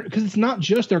there because it's not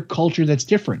just their culture that's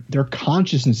different. Their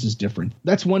consciousness is different.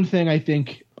 That's one thing I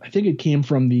think it came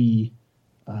from the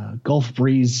Gulf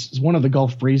Breeze, one of the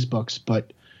Gulf Breeze books,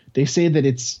 but they say that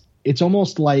it's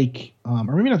almost like, or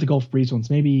maybe not the Gulf Breeze ones,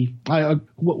 maybe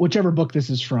whichever book this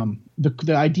is from.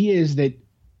 The idea is that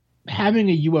having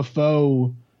a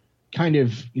UFO kind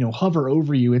of, hover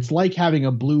over you, it's like having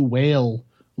a blue whale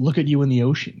look at you in the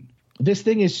ocean. This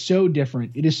thing is so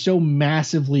different. It is so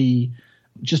massively,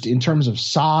 just in terms of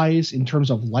size, in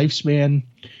terms of lifespan, in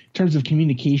terms of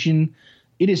communication,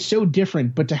 it is so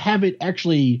different. But to have it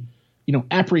actually,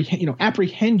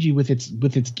 apprehend you with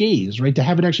its gaze, right? To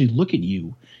have it actually look at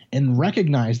you and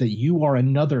recognize that you are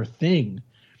another thing,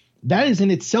 that is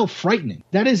in itself frightening.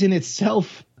 That is in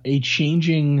itself a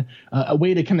changing, a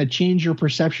way to kind of change your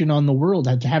perception on the world,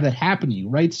 to have that happen to you,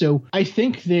 right? So I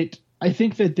think that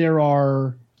there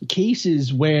are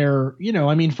cases where,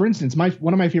 for instance,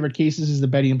 one of my favorite cases is the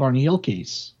Betty and Barney Hill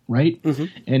case, right? Mm-hmm.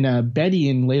 And Betty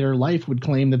in later life would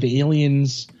claim that the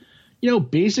aliens,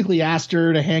 basically asked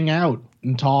her to hang out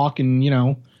and talk and,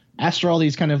 asked her all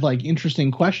these kind of like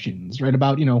interesting questions, right?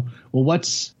 About, well,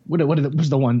 what was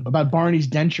the one about Barney's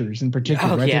dentures in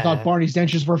particular, right? Yeah. They thought Barney's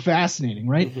dentures were fascinating,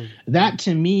 right? Mm-hmm. That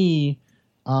to me,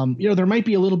 there might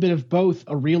be a little bit of both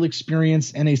a real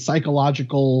experience and a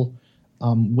psychological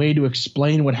way to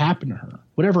explain what happened to her,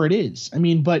 whatever it is.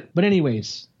 But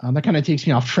anyways, that kind of takes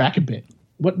me off track a bit.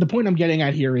 What the point I'm getting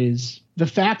at here is the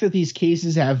fact that these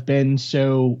cases have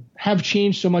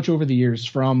changed so much over the years,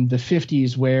 from the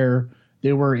 50s where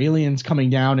there were aliens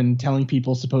coming down and telling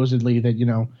people supposedly that, you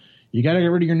got to get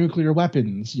rid of your nuclear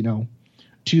weapons,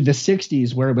 to the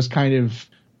 60s where it was kind of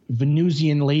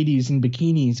Venusian ladies in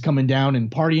bikinis coming down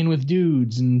and partying with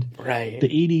dudes, and right. The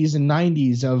 80s and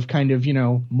 90s of kind of,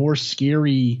 more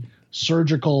scary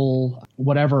surgical,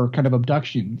 whatever kind of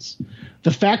abductions.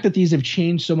 The fact that these have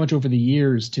changed so much over the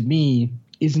years, to me,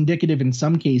 is indicative in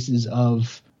some cases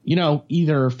of,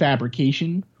 either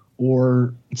fabrication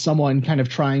or someone kind of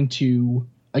trying to,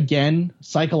 again,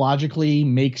 psychologically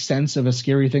make sense of a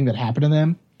scary thing that happened to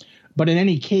them. But in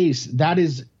any case, that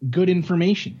is good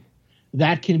information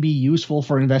that can be useful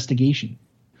for investigation.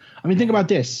 Think about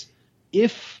this.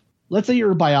 If, let's say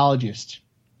you're a biologist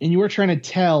and you are trying to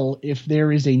tell if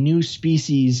there is a new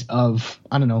species of,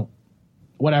 I don't know,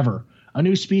 whatever, a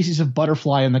new species of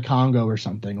butterfly in the Congo or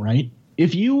something, right?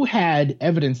 If you had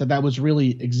evidence that was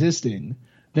really existing,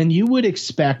 then you would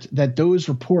expect that those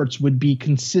reports would be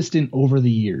consistent over the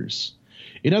years.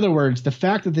 In other words, the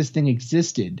fact that this thing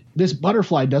existed, this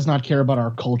butterfly does not care about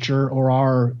our culture or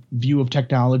our view of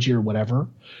technology or whatever.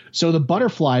 So the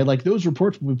butterfly, like, those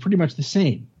reports would be pretty much the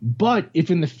same. But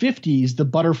if in the 50s the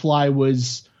butterfly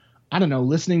was, I don't know,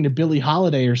 listening to Billie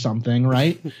Holiday or something,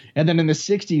 right? And then in the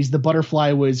 60s the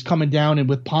butterfly was coming down and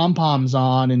with pom-poms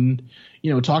on and,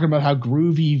 talking about how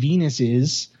groovy Venus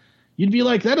is, you'd be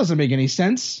like, that doesn't make any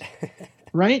sense,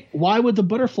 right? Why would the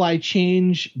butterfly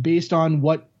change based on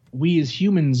what we as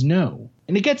humans know?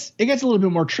 And it gets a little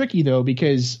bit more tricky, though,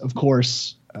 because, of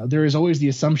course, there is always the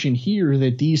assumption here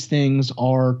that these things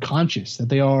are conscious, that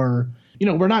they are,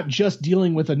 we're not just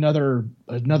dealing with another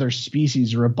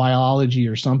species or a biology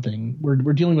or something.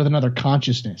 We're dealing with another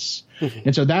consciousness. Mm-hmm.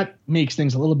 And so that makes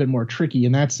things a little bit more tricky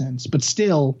in that sense. But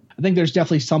still, I think there's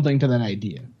definitely something to that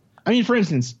idea. For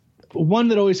instance, one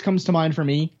that always comes to mind for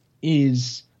me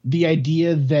is the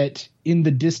idea that in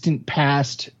the distant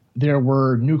past there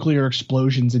were nuclear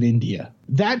explosions in India.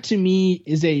 That to me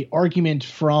is a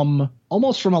argument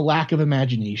almost from a lack of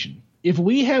imagination. If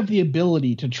we have the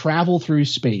ability to travel through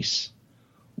space,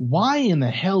 why in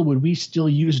the hell would we still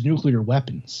use nuclear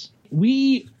weapons?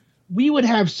 We would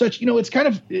have such, it's kind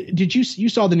of, you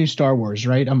saw the new Star Wars,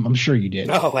 right? I'm sure you did.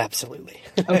 Oh, absolutely.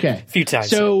 Okay. A few times.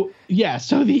 So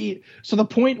the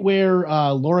point where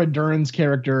Laura Dern's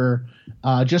character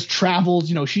just travels,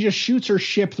 she just shoots her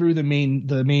ship through the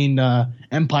main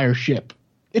Empire ship.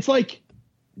 It's like,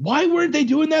 why weren't they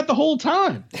doing that the whole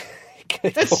time?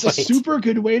 That's a super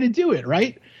good way to do it,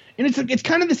 right? And it's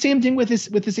kind of the same thing with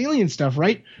this alien stuff,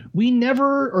 right?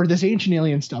 Or this ancient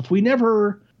alien stuff. We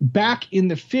never, back in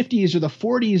the 50s or the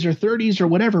 40s or 30s or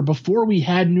whatever, before we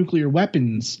had nuclear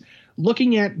weapons,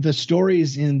 looking at the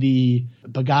stories in the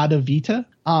Bhagavad Gita,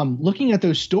 looking at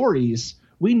those stories,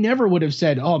 we never would have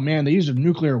said, oh man, they used a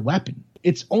nuclear weapon.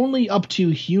 It's only up to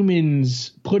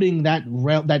humans putting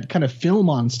that kind of film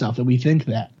on stuff that we think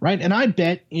that, right? And I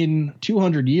bet in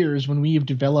 200 years, when we've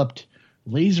developed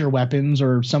laser weapons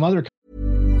or some other.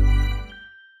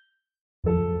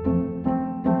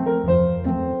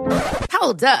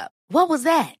 Hold up. What was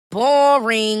that?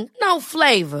 Boring. No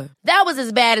flavor. That was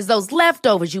as bad as those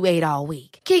leftovers you ate all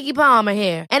week. Keke Palmer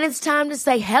here, and it's time to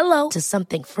say hello to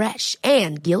something fresh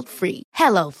and guilt-free.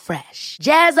 HelloFresh.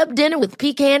 Jazz up dinner with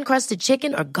pecan-crusted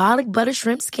chicken or garlic butter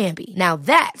shrimp scampi. Now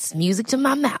that's music to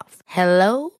my mouth.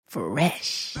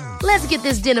 HelloFresh. Let's get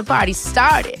this dinner party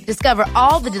started. Discover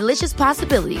all the delicious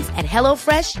possibilities at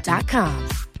HelloFresh.com.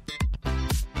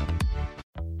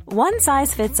 One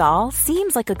size fits all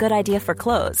seems like a good idea for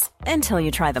clothes until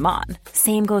you try them on.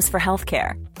 Same goes for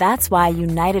healthcare. That's why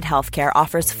United Healthcare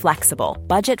offers flexible,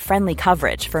 budget-friendly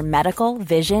coverage for medical,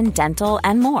 vision, dental,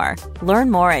 and more.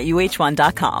 Learn more at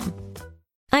uh1.com.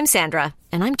 I'm Sandra,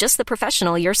 and I'm just the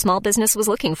professional your small business was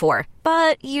looking for.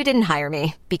 But you didn't hire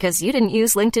me because you didn't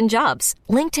use LinkedIn Jobs.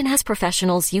 LinkedIn has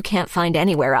professionals you can't find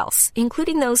anywhere else,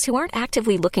 including those who aren't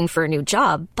actively looking for a new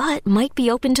job, but might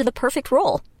be open to the perfect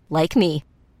role, like me.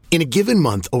 In a given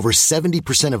month, over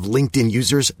 70% of LinkedIn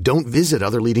users don't visit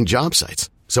other leading job sites.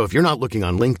 So if you're not looking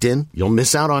on LinkedIn, you'll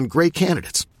miss out on great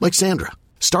candidates like Sandra.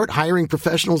 Start hiring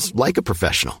professionals like a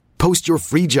professional. Post your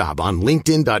free job on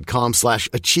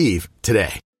linkedin.com/achieve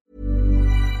today.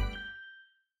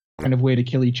 Kind of way to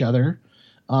kill each other.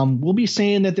 We'll be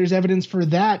saying that there's evidence for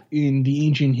that in the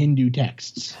ancient Hindu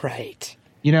texts. Right.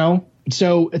 You know?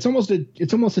 So it's almost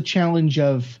a challenge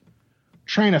of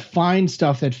trying to find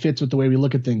stuff that fits with the way we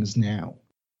look at things now.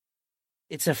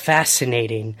 It's a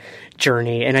fascinating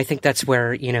journey, and I think that's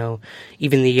where, even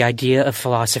the idea of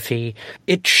philosophy,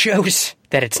 it shows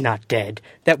that it's not dead,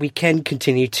 that we can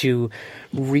continue to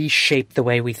reshape the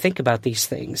way we think about these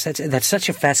things. That's such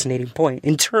a fascinating point.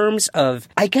 In terms of,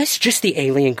 I guess, just the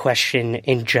alien question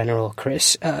in general,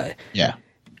 Chris. Yeah.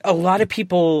 A lot of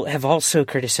people have also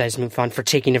criticized MUFON for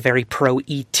taking a very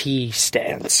pro-ET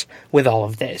stance with all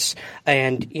of this.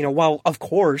 And, while, of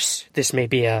course, this may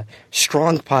be a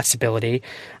strong possibility,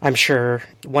 I'm sure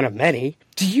one of many,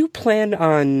 do you plan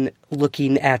on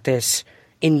looking at this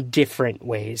in different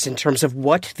ways in terms of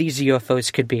what these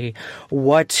UFOs could be,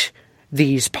 what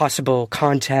these possible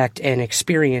contact and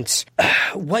experience,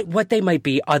 what they might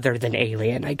be other than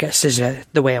alien, I guess is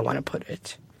the way I want to put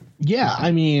it? Yeah,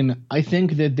 I mean, I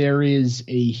think that there's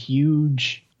a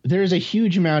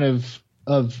huge amount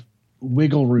of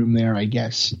wiggle room there, I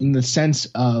guess, in the sense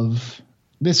of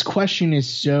this question is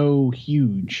so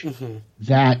huge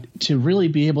that to really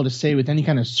be able to say with any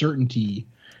kind of certainty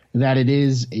that it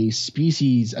is a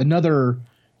species, another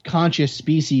conscious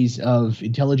species of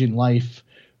intelligent life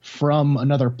from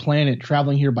another planet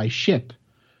traveling here by ship,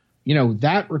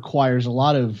 that requires a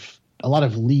lot of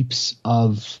leaps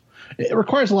of. It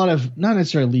requires a lot of, not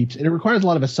necessarily leaps, it requires a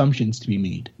lot of assumptions to be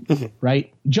made,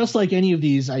 right? Just like any of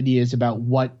these ideas about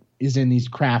what is in these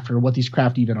craft or what these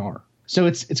craft even are. So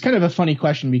it's kind of a funny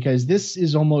question because this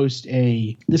is almost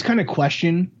this kind of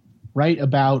question, right,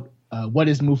 about what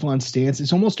is MUFON's stance.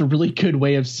 It's almost a really good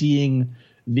way of seeing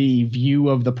the view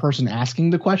of the person asking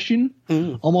the question,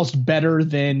 almost better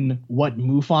than what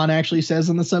MUFON actually says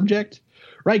on the subject,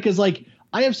 right? Because,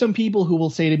 I have some people who will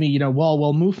say to me,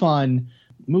 well, MUFON,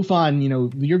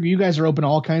 you guys are open to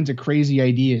all kinds of crazy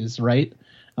ideas, right?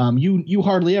 You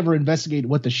hardly ever investigate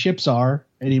what the ships are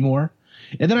anymore.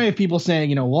 And then I have people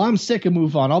saying, well, I'm sick of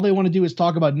MUFON. All they want to do is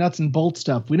talk about nuts and bolts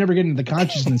stuff. We never get into the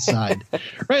consciousness side,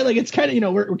 right? It's kind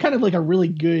of, we're kind of like a really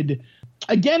good,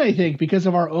 again, I think because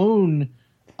of our own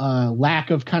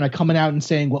lack of kind of coming out and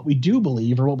saying what we do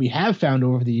believe or what we have found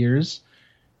over the years,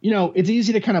 it's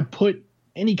easy to kind of put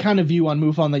any kind of view on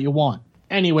MUFON that you want.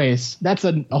 Anyways, that's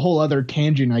a whole other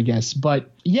tangent, I guess. But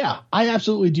yeah, I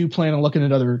absolutely do plan on looking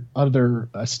at other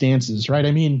stances, right?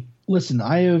 I mean, listen,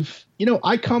 I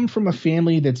come from a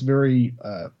family that's very,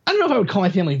 I don't know if I would call my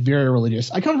family very religious.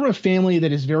 I come from a family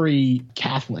that is very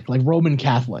Catholic, like Roman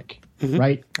Catholic,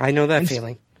 right? I know that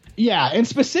feeling. Yeah, and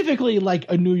specifically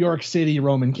like a New York City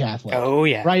Roman Catholic. Oh,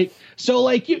 yeah. Right? So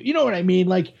you know what I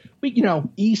mean?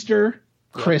 Easter,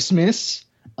 Christmas,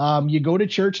 you go to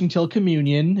church until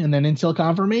communion and then until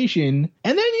confirmation,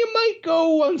 and then you might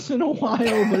go once in a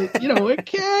while, but it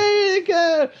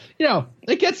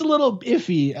gets a little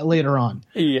iffy later on.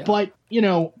 Yeah. But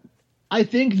I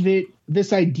think that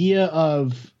this idea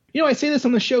of I say this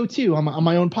on the show too, on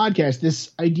my own podcast, this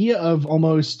idea of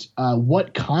almost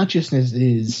what consciousness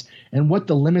is and what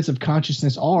the limits of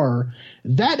consciousness are,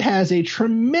 that has a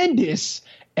tremendous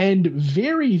and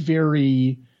very,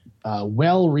 very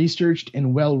well-researched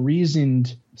and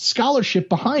well-reasoned scholarship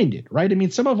behind it, right? I mean,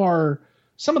 some of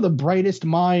the brightest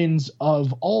minds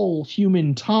of all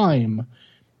human time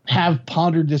have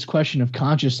pondered this question of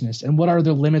consciousness and what are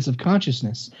the limits of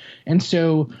consciousness. And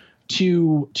so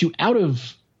to out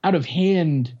of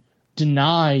hand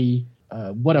deny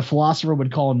what a philosopher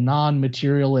would call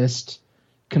non-materialist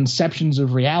conceptions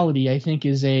of reality, I think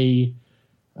is a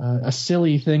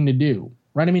silly thing to do.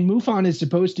 Right? I mean, MUFON is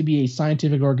supposed to be a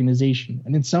scientific organization,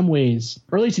 and in some ways,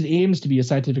 or at least it aims to be a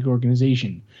scientific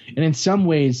organization, and in some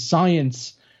ways,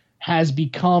 science has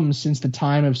become, since the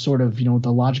time of sort of,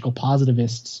 the logical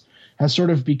positivists, has sort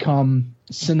of become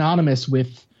synonymous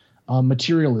with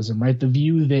materialism, right? The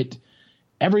view that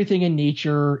everything in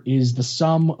nature is the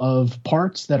sum of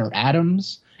parts that are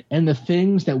atoms, and the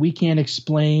things that we can't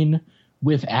explain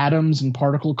with atoms and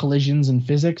particle collisions and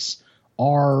physics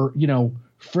are,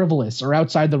 frivolous or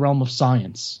outside the realm of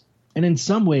science. And in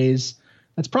some ways,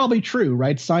 that's probably true,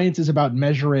 right? Science is about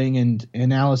measuring and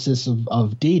analysis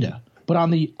of data. But on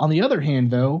the other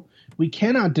hand, though, we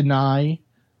cannot deny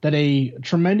that a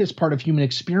tremendous part of human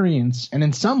experience, and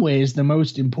in some ways the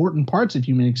most important parts of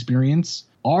human experience,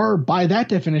 are, by that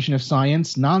definition of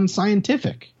science,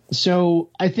 non-scientific. So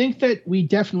I think that we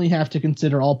definitely have to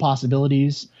consider all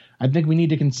possibilities. I think we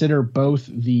need to consider both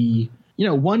the,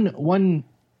 one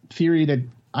theory that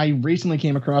I recently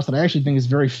came across that I actually think is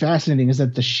very fascinating is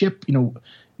that the ship,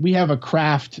 we have a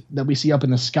craft that we see up in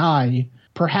the sky.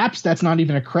 Perhaps that's not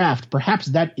even a craft. Perhaps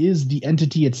that is the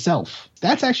entity itself.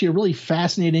 That's actually a really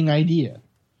fascinating idea.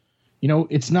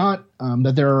 It's not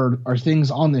that there are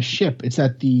things on the ship. It's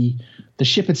that the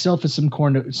ship itself is some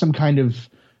kind of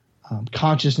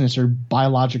consciousness or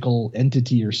biological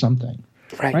entity or something.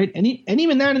 Right. And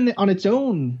even that on its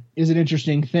own is an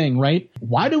interesting thing, right?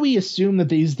 Why do we assume that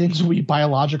these things will be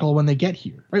biological when they get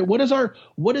here? Right. What does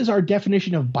our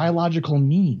definition of biological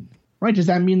mean? Right. Does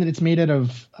that mean that it's made out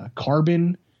of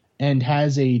carbon and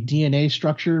has a DNA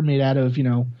structure made out of,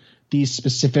 these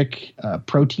specific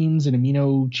proteins and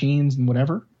amino chains and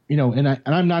whatever? And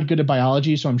I'm not good at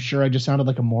biology, so I'm sure I just sounded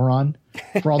like a moron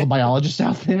for all the biologists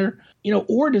out there.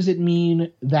 Or does it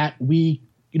mean that we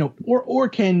or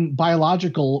can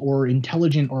biological or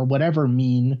intelligent or whatever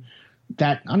mean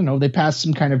that, I don't know, they pass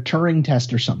some kind of Turing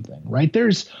test or something, right?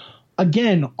 There's,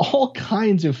 again, all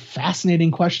kinds of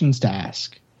fascinating questions to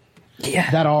ask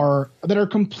that are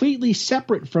completely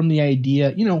separate from the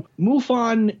idea.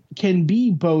 MUFON can be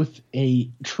both a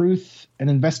truth and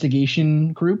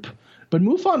investigation group, but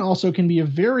MUFON also can be a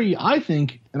very, I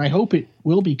think, and I hope it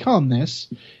will become this,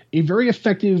 a very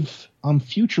effective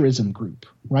futurism group,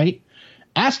 right?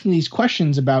 Asking these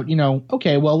questions about,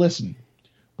 okay, well, listen,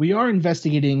 we are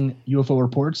investigating UFO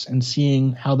reports and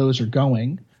seeing how those are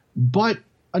going. But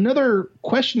another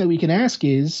question that we can ask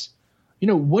is,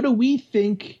 what do we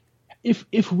think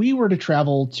if we were to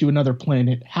travel to another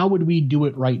planet, how would we do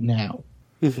it right now?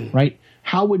 Mm-hmm. Right?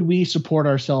 How would we support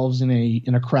ourselves in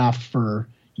a craft for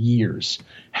years?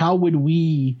 How would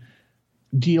we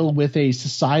deal with a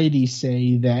society,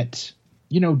 say, that,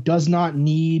 does not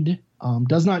need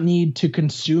to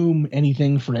consume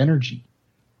anything for energy,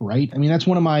 right? I mean, that's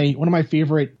one of my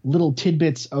favorite little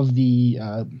tidbits of the,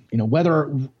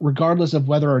 regardless of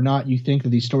whether or not you think that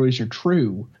these stories are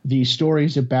true, the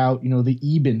stories about, the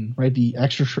EBEN, right, the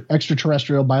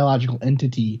extraterrestrial biological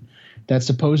entity that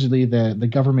supposedly the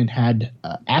government had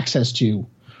access to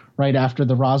right after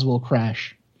the Roswell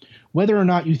crash. Whether or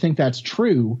not you think that's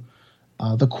true,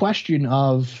 the question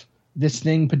of this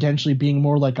thing potentially being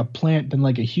more like a plant than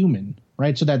like a human,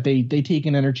 right? So that they take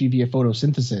in energy via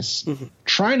photosynthesis. Mm-hmm.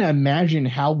 Trying to imagine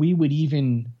how do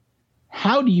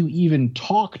you even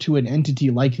talk to an entity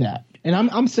like that? And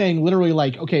I'm saying literally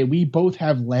like, okay, we both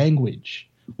have language.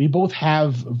 We both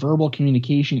have verbal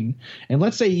communication. And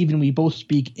let's say even we both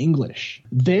speak English.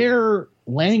 Their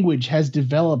language has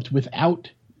developed without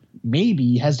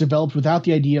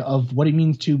the idea of what it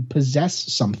means to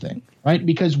possess something, right?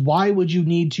 Because why would you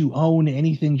need to own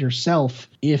anything yourself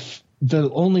if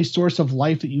the only source of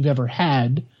life that you've ever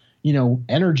had,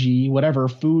 energy, whatever,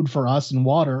 food for us and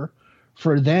water,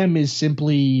 for them is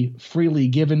simply freely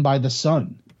given by the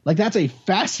sun? Like, that's a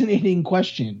fascinating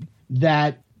question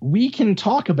that we can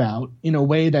talk about in a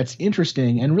way that's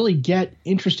interesting and really get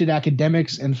interested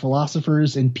academics and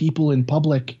philosophers and people in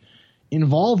public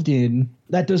involved in,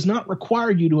 that does not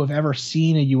require you to have ever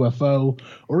seen a UFO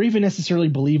or even necessarily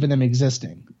believe in them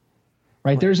existing,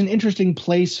 right? There's an interesting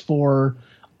place for,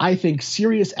 I think,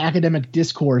 serious academic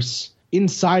discourse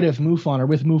inside of MUFON or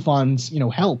with MUFON's,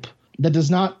 help, that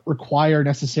does not require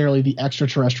necessarily the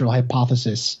extraterrestrial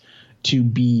hypothesis to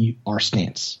be our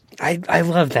stance. I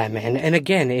love that, man. And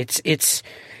again, it's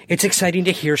exciting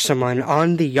to hear someone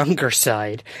on the younger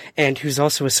side and who's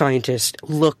also a scientist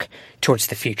look towards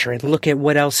the future and look at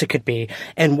what else it could be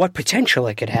and what potential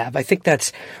it could have. I think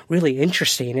that's really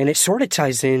interesting, and it sort of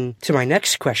ties in to my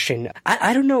next question.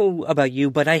 I don't know about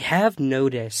you, but I have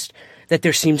noticed that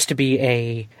there seems to be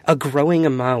a growing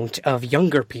amount of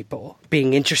younger people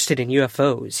being interested in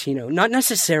UFOs, not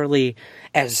necessarily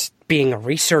as being a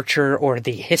researcher or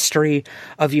the history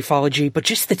of ufology, but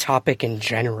just the topic in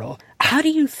general. How do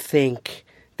you think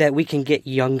that we can get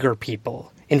younger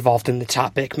people involved in the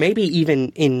topic, maybe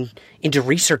even into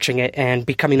researching it and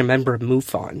becoming a member of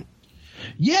MUFON?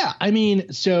 Yeah,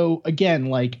 so again,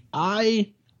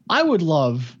 I would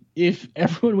love if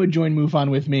everyone would join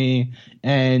MUFON with me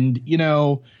and,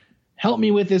 help me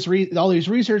with this all these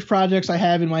research projects I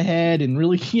have in my head and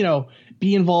really,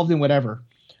 be involved in whatever.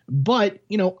 But,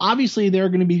 obviously there are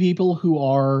going to be people who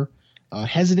are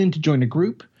hesitant to join a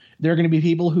group. There are going to be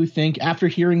people who think after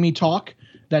hearing me talk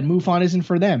that MUFON isn't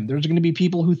for them. There's going to be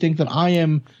people who think that I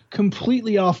am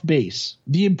completely off base.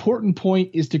 The important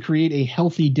point is to create a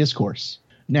healthy discourse.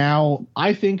 Now,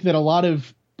 I think that a lot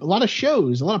of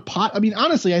shows,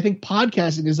 honestly, I think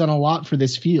podcasting has done a lot for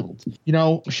this field.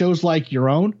 Shows like your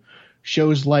own,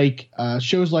 shows like Last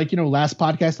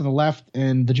Podcast on the Left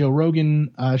and the Joe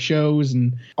Rogan shows,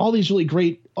 and all these really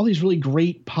great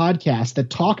podcasts that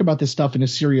talk about this stuff in a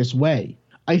serious way.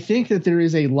 I think that there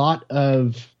is a lot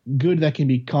of good that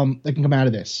can come out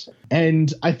of this.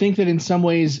 And I think that in some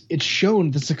ways it's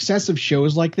shown the success of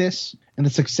shows like this and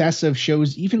the success of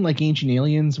shows even like Ancient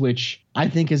Aliens, which I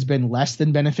think has been less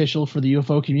than beneficial for the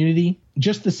UFO community.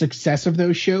 Just the success of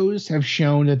those shows have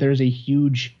shown that there's a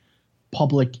huge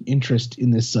public interest in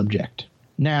this subject.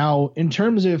 Now, in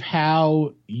terms of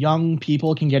how young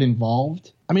people can get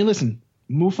involved, listen,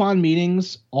 MUFON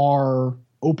meetings are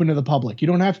open to the public. You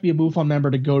don't have to be a MUFON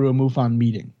member to go to a MUFON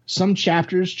meeting. Some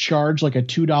chapters charge like a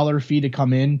 $2 fee to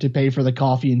come in to pay for the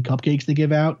coffee and cupcakes they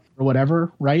give out or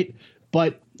whatever, right?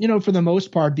 But, for the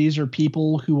most part, these are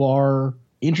people who are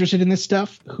interested in this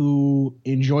stuff, who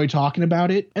enjoy talking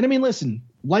about it. And listen,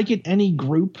 like in any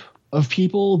group of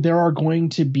people, there are going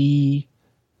to be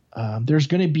there's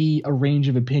going to be a range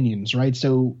of opinions, right?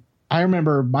 So I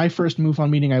remember my first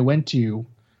MUFON meeting I went to,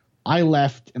 I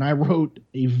left and I wrote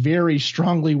a very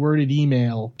strongly worded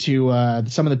email to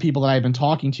some of the people that I've been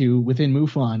talking to within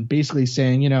MUFON, basically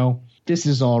saying, this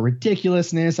is all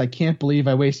ridiculousness. I can't believe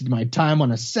I wasted my time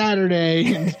on a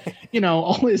Saturday and,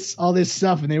 all this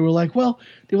stuff. And they were like, well,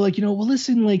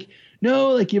 listen,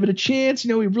 no, give it a chance.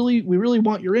 We really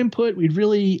want your input. We'd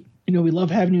really, we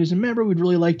love having you as a member. We'd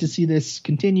really like to see this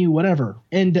continue, whatever.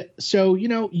 And so,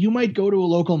 you might go to a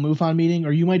local MUFON meeting,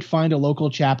 or you might find a local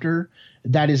chapter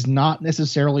that is not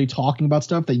necessarily talking about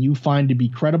stuff that you find to be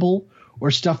credible or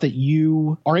stuff that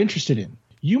you are interested in.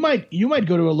 You might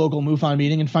go to a local MUFON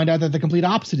meeting and find out that the complete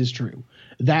opposite is true,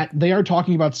 that they are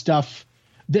talking about stuff.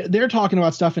 They're talking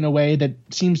about stuff in a way that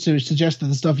seems to suggest that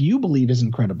the stuff you believe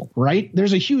isn't credible, right?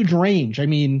 There's a huge range.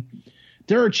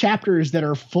 There are chapters that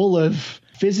are full of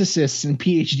physicists and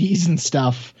PhDs and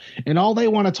stuff, and all they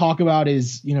want to talk about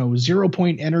is,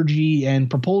 0-point energy and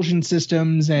propulsion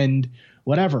systems and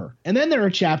whatever. And then there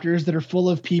are chapters that are full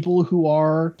of people who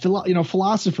are,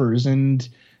 philosophers and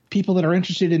people that are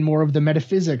interested in more of the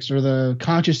metaphysics or the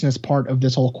consciousness part of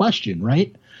this whole question,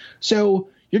 right? So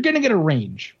you're going to get a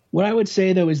range. What I would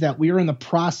say, though, is that we are in the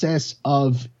process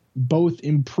of both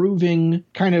improving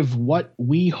kind of what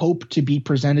we hope to be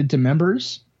presented to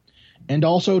members and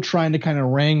also trying to kind of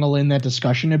wrangle in that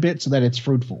discussion a bit so that it's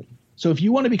fruitful. So if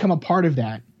you want to become a part of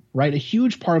that, right, a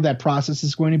huge part of that process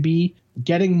is going to be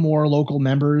getting more local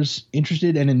members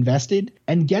interested and invested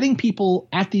and getting people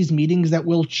at these meetings that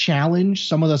will challenge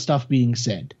some of the stuff being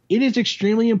said. It is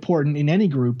extremely important in any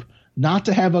group not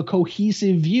to have a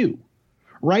cohesive view,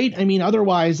 right?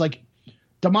 Otherwise,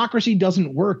 democracy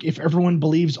doesn't work if everyone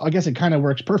believes. I guess it kind of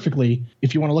works perfectly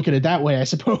if you want to look at it that way, I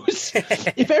suppose.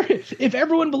 If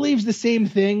everyone believes the same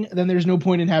thing, then there's no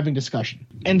point in having discussion.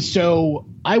 And so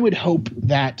I would hope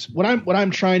that what I'm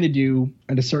trying to do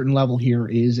at a certain level here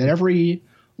is at every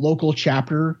local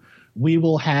chapter, we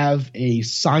will have a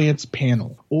science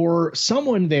panel or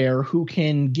someone there who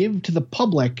can give to the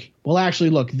public, well, actually,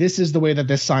 look, this is the way that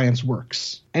this science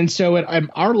works. And so at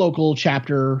our local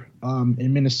chapter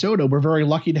in Minnesota, we're very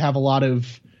lucky to have a lot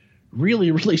of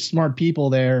really, really smart people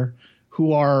there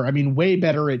who are, way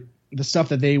better at the stuff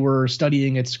that they were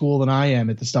studying at school than I am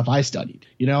at the stuff I studied.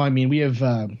 We have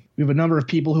a number of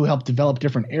people who helped develop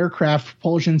different aircraft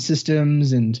propulsion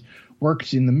systems and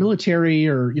worked in the military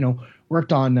or,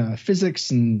 worked on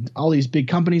physics and all these big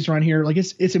companies around here.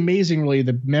 It's amazing, really,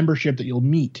 the membership that you'll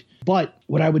meet. But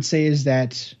what I would say is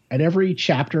that at every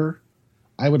chapter,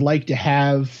 I would like to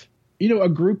have, a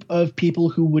group of people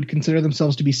who would consider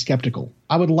themselves to be skeptical.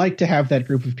 I would like to have that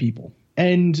group of people.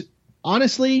 And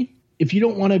honestly, if you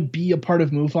don't want to be a part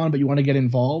of MUFON, but you want to get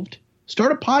involved,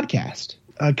 start a podcast.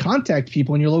 Contact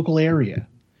people in your local area.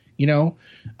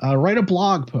 Write a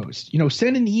blog post,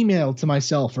 send an email to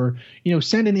myself, or,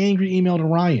 send an angry email to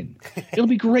Ryan. It'll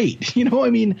be great.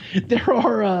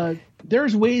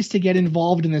 There's ways to get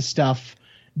involved in this stuff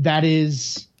that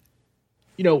is,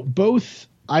 both,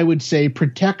 I would say,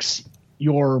 protects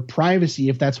your privacy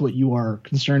if that's what you are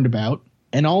concerned about,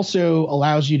 and also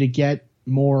allows you to get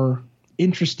more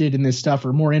interested in this stuff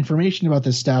or more information about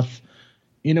this stuff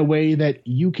in a way that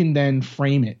you can then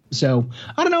frame it. So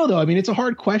I don't know, though. I mean, it's a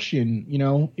hard question.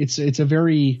 It's a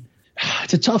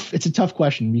tough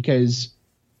question, because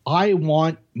I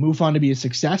want MUFON to be a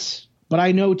success, but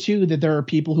I know too that there are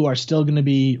people who are still going to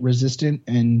be resistant.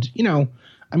 And,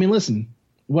 listen,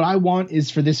 what I want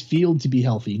is for this field to be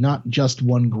healthy, not just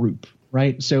one group.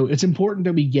 Right. So it's important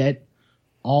that we get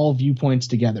all viewpoints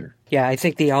together. Yeah, I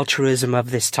think the altruism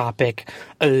of this topic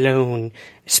alone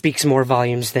speaks more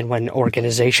volumes than one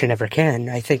organization ever can.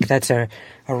 I think that's a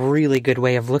really good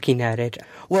way of looking at it.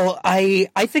 Well, I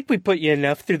think we put you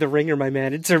enough through the ringer, my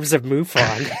man, in terms of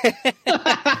MUFON.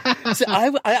 So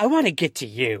I want to get to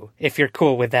you, if you're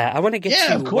cool with that. I want to get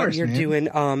to what you're doing.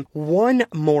 One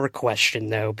more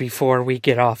question, though, before we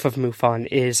get off of MUFON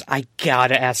is I got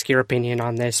to ask your opinion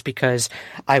on this, because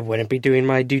I wouldn't be doing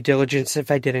my due diligence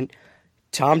if I didn't.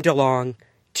 Tom DeLonge,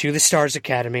 To the Stars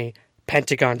Academy,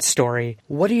 Pentagon story.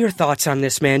 What are your thoughts on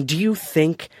this, man? Do you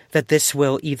think that this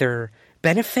will either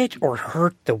benefit or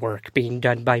hurt the work being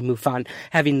done by MUFON,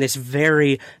 having this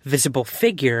very visible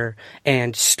figure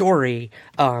and story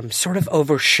sort of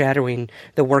overshadowing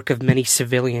the work of many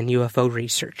civilian UFO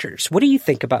researchers? What do you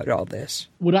think about all this?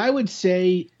 What I would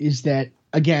say is that,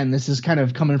 again, this is kind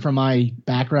of coming from my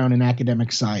background in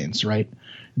academic science, right?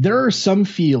 There are some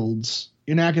fields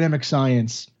in academic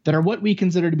science that are what we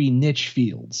consider to be niche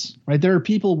fields, right? There are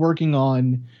people working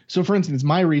on, so for instance,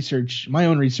 my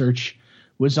own research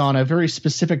was on a very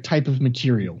specific type of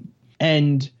material.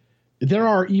 And there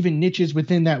are even niches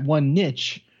within that one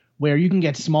niche where you can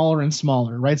get smaller and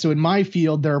smaller, right? So in my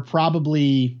field, there are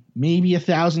probably maybe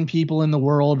 1,000 people in the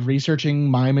world researching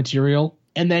my material.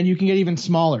 And then you can get even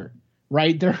smaller,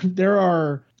 right?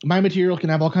 My material can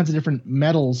have all kinds of different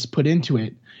metals put into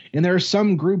it. And there are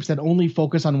some groups that only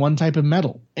focus on one type of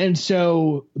metal. And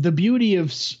so the beauty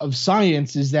of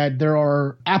science is that there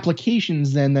are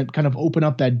applications then that kind of open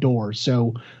up that door.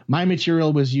 So my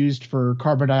material was used for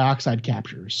carbon dioxide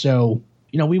capture. So,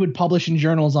 we would publish in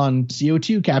journals on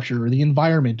CO2 capture or the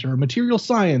environment or material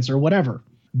science or whatever.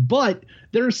 But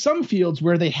there are some fields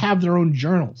where they have their own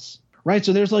journals. Right.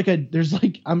 So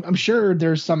I'm sure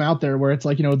there's some out there where it's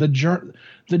like,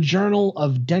 the Journal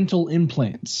of Dental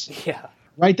Implants. Yeah.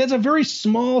 Right. That's a very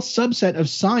small subset of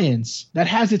science that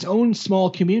has its own small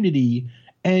community.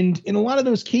 And in a lot of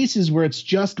those cases where it's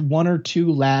just one or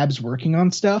two labs working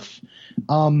on stuff,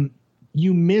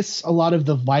 you miss a lot of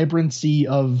the vibrancy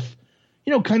of,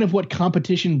 kind of what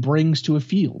competition brings to a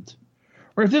field.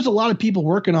 Or if there's a lot of people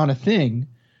working on a thing,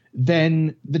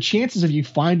 then the chances of you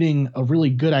finding a really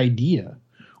good idea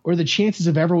or the chances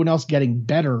of everyone else getting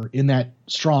better in that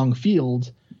strong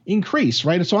field increase,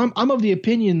 right? So I'm of the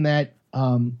opinion that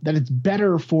it's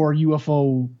better for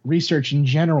UFO research in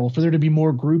general for there to be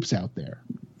more groups out there,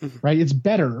 right? It's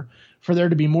better for there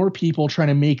to be more people trying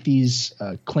to make these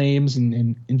claims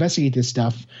and investigate this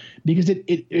stuff, because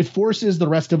it forces the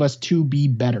rest of us to be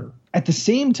better. At the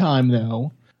same time,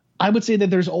 though, I would say that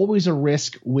there's always a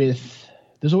risk with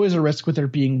there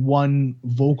being one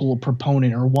vocal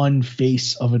proponent or one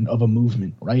face of a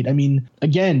movement, right? I mean,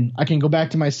 again, I can go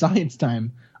back to my science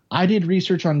time. I did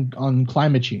research on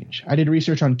climate change. I did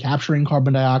research on capturing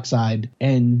carbon dioxide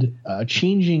and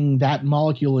changing that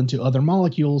molecule into other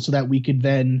molecules so that we could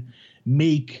then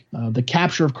make the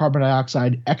capture of carbon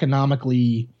dioxide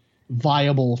economically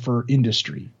viable for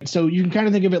industry. So you can kind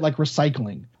of think of it like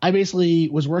recycling. I basically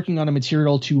was working on a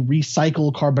material to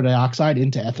recycle carbon dioxide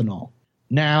into ethanol.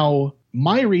 Now,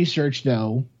 my research,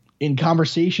 though, in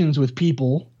conversations with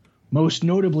people, most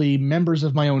notably members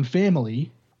of my own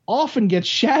family, often gets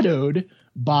shadowed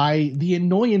by the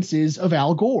annoyances of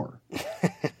Al Gore,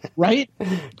 right?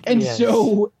 And yes.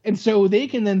 so they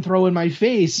can then throw in my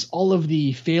face all of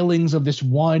the failings of this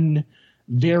one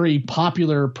very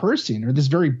popular person or this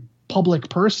very public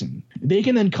person. They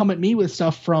can then come at me with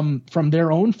stuff from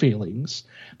their own failings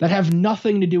that have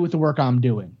nothing to do with the work I'm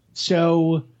doing.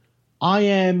 So I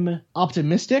am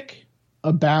optimistic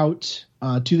about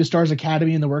To the Stars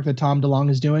Academy and the work that Tom DeLonge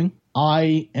is doing.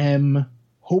 I am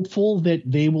hopeful that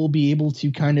they will be able to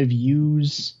kind of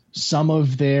use some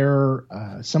of their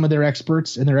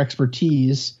experts and their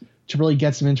expertise to really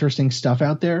get some interesting stuff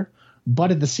out there.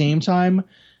 But at the same time,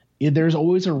 there's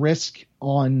always a risk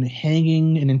on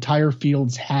hanging an entire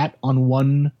field's hat on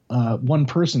one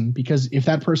person, because if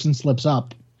that person slips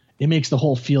up, it makes the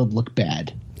whole field look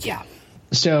bad. Yeah.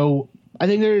 So I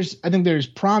think there's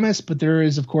promise, but there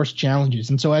is, of course, challenges.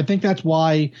 And so I think that's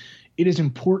why it is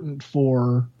important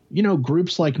for,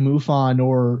 groups like MUFON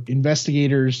or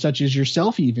investigators such as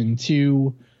yourself even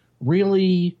to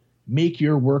really make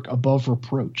your work above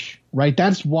reproach, right?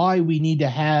 That's why we need to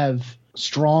have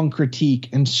strong critique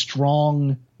and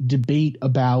strong debate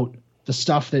about the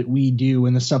stuff that we do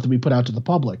and the stuff that we put out to the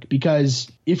public.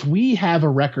 Because if we have a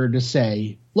record to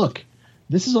say, look,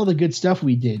 this is all the good stuff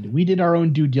we did. We did our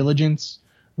own due diligence.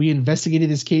 We investigated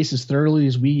this case as thoroughly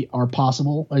as we are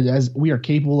possible, as we are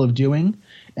capable of doing.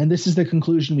 And this is the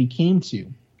conclusion we came to.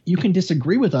 You can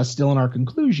disagree with us still in our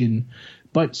conclusion,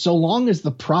 but so long as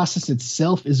the process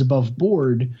itself is above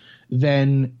board,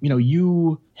 then,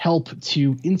 you help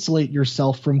to insulate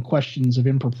yourself from questions of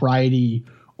impropriety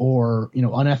or,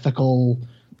 unethical,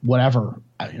 whatever,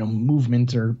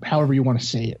 movement or however you want to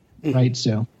say it. Mm-hmm. Right.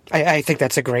 So I think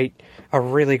that's a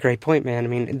really great point, man. I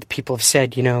mean, people have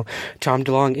said, Tom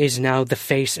DeLonge is now the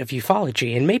face of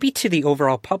ufology, and maybe to the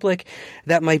overall public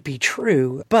that might be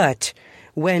true. But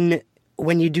when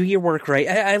you do your work right,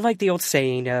 I like the old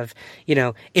saying of,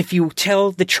 if you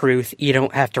tell the truth, you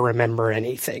don't have to remember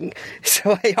anything.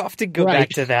 So I often go back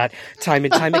to that time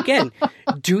and time again.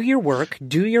 Do your work,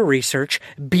 do your research,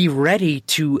 be ready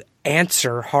to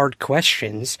answer hard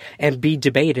questions and be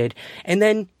debated. And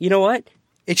then, you know what?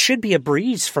 It should be a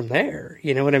breeze from there.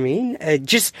 You know what I mean?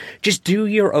 Just do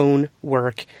your own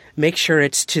work. Make sure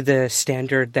it's to the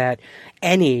standard that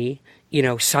any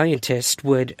scientist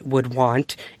would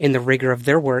want in the rigor of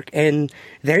their work. And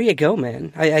there you go,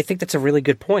 man. I think that's a really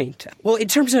good point. Well, in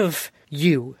terms of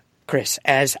you, Chris,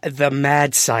 as the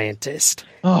mad scientist.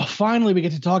 Oh, finally we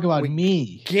get to talk about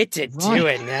me. Get to do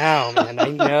it now,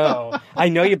 man. I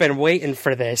know you've been waiting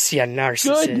for this, you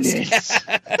narcissist.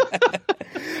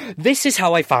 This is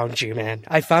how I found you, man.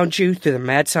 I found you through the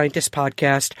Mad Scientist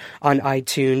podcast on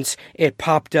iTunes. It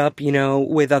popped up,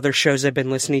 with other shows I've been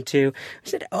listening to. I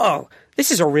said, oh,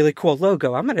 this is a really cool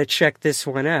logo. I'm going to check this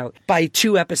one out. By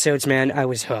 2 episodes, man, I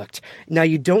was hooked. Now,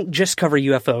 you don't just cover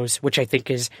UFOs, which I think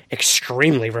is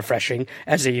extremely refreshing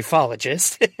as a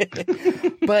ufologist.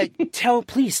 But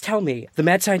please tell me, the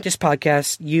Mad Scientist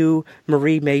podcast, you,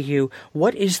 Marie Mayhew,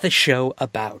 what is the show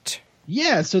about?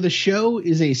 Yeah, so the show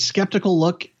is a skeptical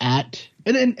look at,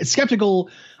 and skeptical,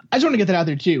 I just want to get that out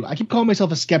there too. I keep calling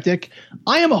myself a skeptic.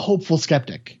 I am a hopeful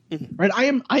skeptic, right? I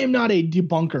am not a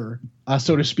debunker,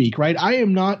 so to speak, right? I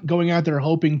am not going out there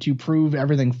hoping to prove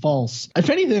everything false. If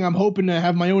anything, I'm hoping to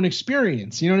have my own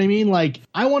experience. You know what I mean? Like,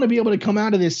 I want to be able to come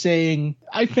out of this saying,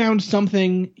 I found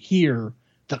something here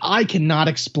that I cannot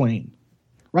explain.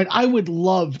 Right. I would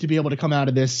love to be able to come out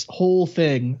of this whole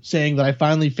thing saying that I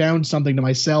finally found something to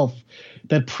myself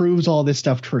that proves all this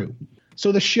stuff true.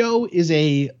 So the show is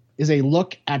a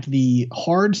look at the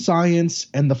hard science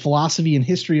and the philosophy and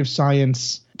history of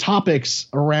science topics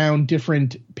around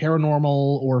different paranormal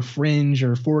or fringe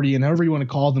or Fortean, however you want to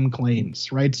call them,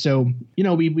 claims. Right. So,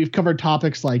 we've covered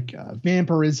topics like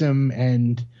vampirism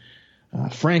and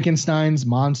Frankenstein's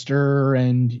monster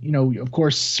and, of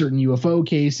course, certain UFO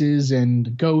cases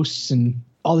and ghosts and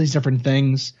all these different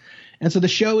things. And so the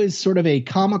show is sort of a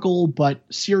comical but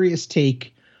serious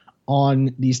take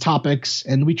on these topics.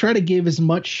 And we try to give as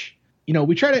much,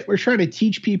 we're trying to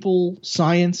teach people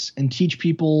science and teach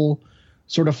people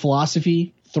sort of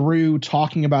philosophy through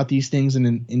talking about these things in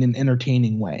an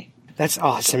entertaining way. That's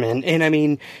awesome, man. And I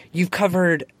mean, you've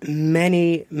covered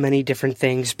many, many different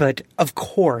things, but of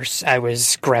course I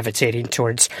was gravitating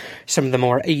towards some of the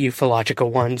more ufological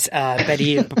ones.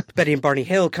 Betty and Barney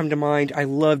Hill come to mind. I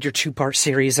loved your 2-part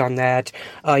series on that.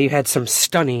 You had some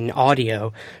stunning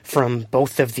audio from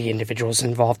both of the individuals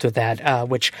involved with that,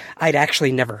 which I'd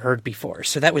actually never heard before.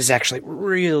 So that was actually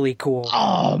really cool.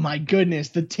 Oh my goodness.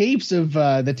 The tapes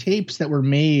that were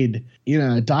made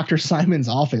in Dr. Simon's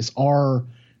office are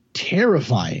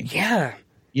terrifying. Yeah.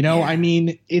 I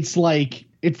mean, it's like,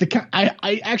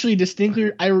 I actually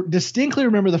distinctly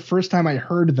remember the first time I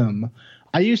heard them.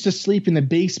 I used to sleep in the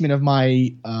basement of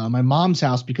my mom's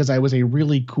house because I was a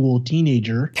really cool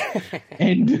teenager.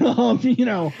 And,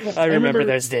 I remember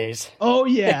those days. Oh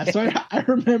yeah. So I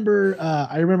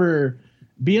remember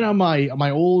being on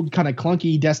my old kind of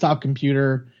clunky desktop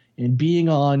computer and being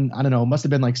on, I don't know, it must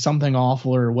have been like Something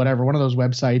Awful or whatever, one of those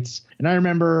websites. And I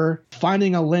remember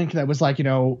finding a link that was like,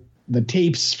 the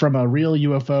tapes from a real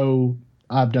UFO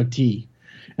abductee.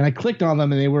 And I clicked on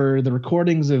them and they were the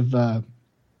recordings of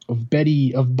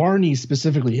Barney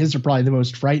specifically. His are probably the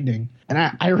most frightening. And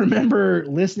I remember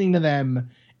listening to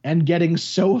them and getting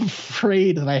so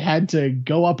afraid that I had to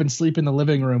go up and sleep in the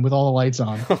living room with all the lights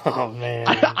on. Oh, man.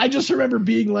 I just remember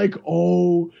being like,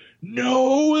 oh,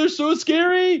 no, they're so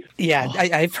scary. Yeah,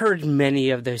 I've heard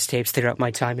many of those tapes throughout my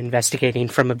time investigating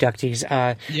from abductees.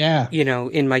 Yeah. You know,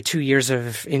 in my 2 years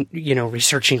of,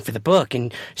 researching for the book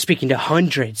and speaking to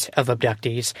hundreds of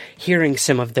abductees, hearing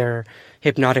some of their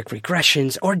hypnotic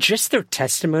regressions or just their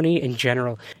testimony in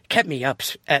general kept me up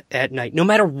at night. No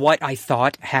matter what I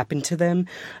thought happened to them,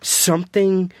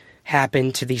 something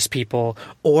happened to these people,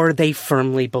 or they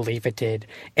firmly believe it did.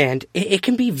 And it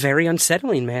can be very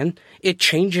unsettling, man. It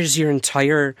changes your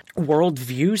entire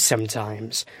worldview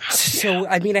sometimes. So,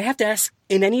 I mean, I have to ask,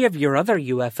 in any of your other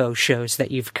UFO shows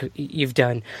that you've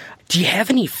done, do you have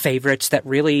any favorites that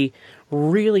really,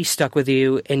 really stuck with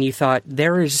you and you thought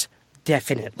there is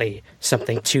definitely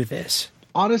something to this?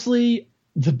 Honestly,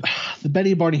 the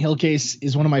Betty and Barney Hill case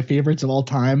is one of my favorites of all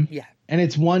time. Yeah. And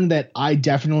it's one that I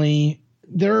definitely...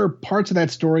 There are parts of that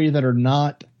story that are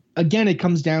not. Again, it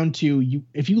comes down to you.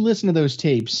 If you listen to those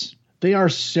tapes, they are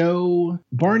so.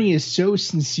 Barney is so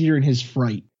sincere in his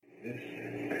fright. This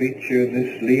creature,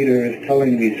 this leader is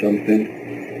telling me something.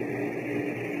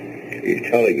 He's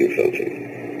telling you something.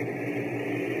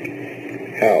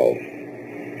 How?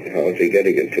 How is he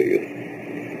getting it to you?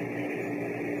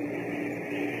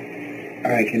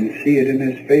 I can see it in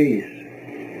his face.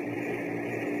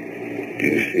 Do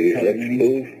you see his lips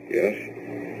move? Yes.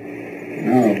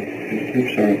 No, his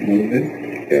lips aren't moving.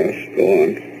 Yes, go on.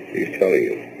 He's telling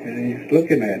you. And he's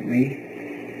looking at me.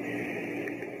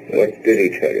 What did he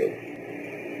tell you?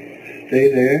 Stay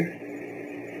there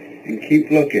and keep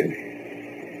looking.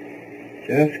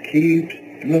 Just keep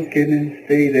looking and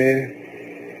stay there.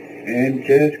 And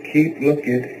just keep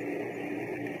looking.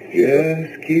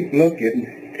 Just keep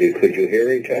looking. Could you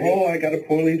hear him tell you? Oh, I got to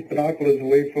pull these binoculars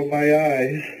away from my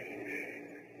eyes.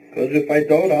 Because if I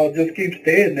don't, I'll just keep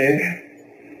staying there.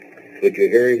 Could you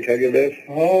hear him tell you this?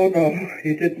 Oh, no,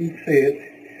 he didn't say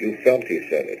it. You felt he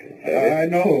said it. I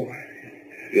know.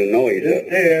 You know he said it. Just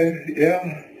there,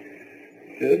 yeah.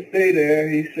 Just stay there,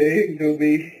 he's saying to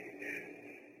me.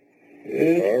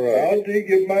 It's all right. Pounding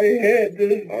in my head.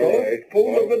 Just don't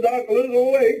pull the binoculars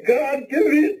away. God, give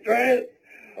me strength.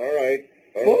 All right.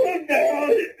 Pull them down.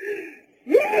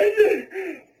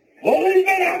 Run! Pull these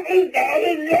binoculars down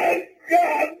and run!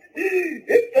 God!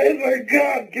 It says my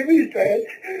God, give me strength.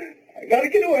 I gotta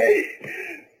get away.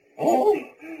 Oh,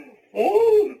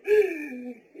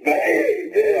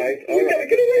 Betty! All right. You gotta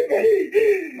get away,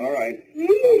 Betty! All right.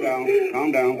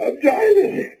 Calm down. I'm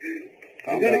driving.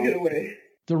 I gotta get away.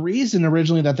 The reason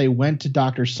originally that they went to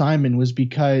Dr. Simon was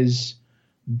because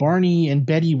Barney and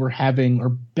Betty were having, or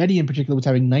Betty in particular was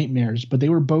having nightmares, but they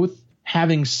were both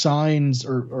having signs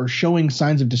or showing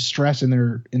signs of distress in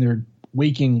their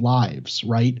waking lives,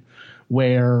 right?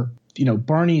 Where,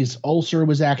 Barney's ulcer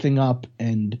was acting up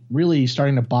and really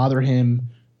starting to bother him,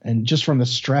 and just from the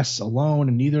stress alone,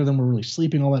 and neither of them were really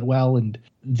sleeping all that well. And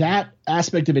that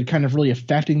aspect of it kind of really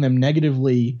affecting them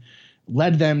negatively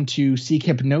led them to seek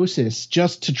hypnosis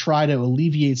just to try to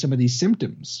alleviate some of these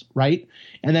symptoms, right?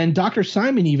 And then Dr.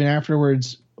 Simon even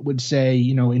afterwards would say,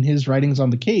 in his writings on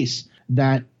the case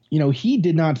that, he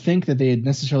did not think that they had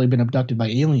necessarily been abducted by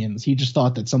aliens. He just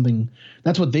thought that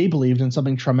that's what they believed, and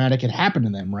something traumatic had happened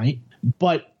to them, right?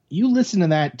 But you listen to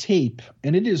that tape,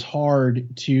 and it's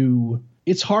hard to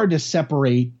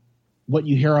separate what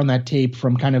you hear on that tape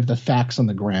from kind of the facts on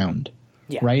the ground,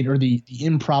 right? Or the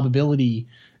improbability,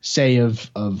 say,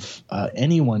 of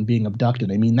anyone being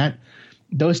abducted. I mean,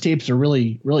 those tapes are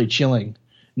really, really chilling.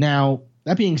 Now,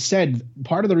 that being said,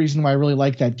 part of the reason why I really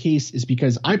like that case is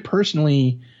because I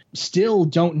personally still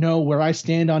don't know where I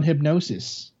stand on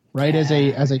hypnosis, right? As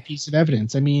a piece of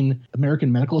evidence. I mean,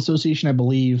 American Medical Association, I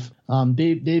believe,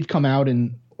 they've come out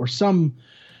or some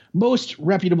most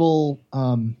reputable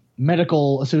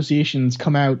medical associations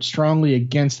come out strongly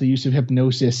against the use of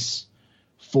hypnosis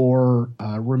for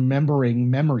remembering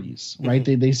memories, right?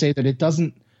 Mm-hmm. They say that it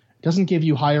doesn't give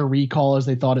you higher recall as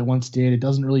they thought it once did. It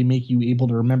doesn't really make you able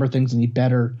to remember things any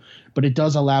better, but it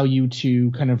does allow you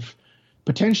to kind of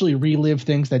potentially relive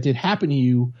things that did happen to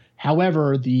you.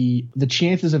 However, the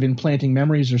chances of implanting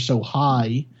memories are so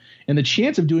high, and the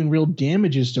chance of doing real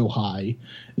damage is so high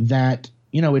that,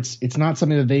 it's not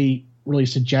something that they really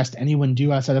suggest anyone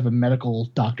do outside of a medical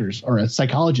doctor's or a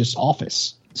psychologist's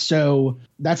office. So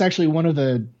that's actually one of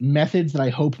the methods that I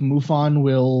hope MUFON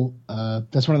will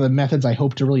that's one of the methods I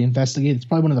hope to really investigate. It's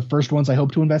probably one of the first ones I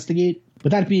hope to investigate.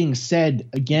 But that being said,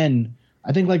 again,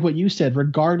 I think like what you said,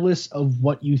 regardless of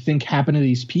what you think happened to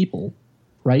these people,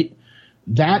 right,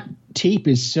 that tape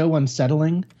is so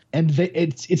unsettling. And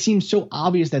it seems so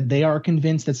obvious that they are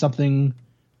convinced that something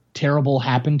terrible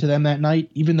happened to them that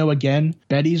night, even though, again,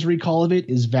 Betty's recall of it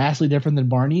is vastly different than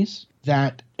Barney's,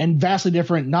 and vastly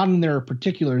different, not in their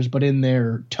particulars, but in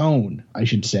their tone, I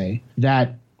should say,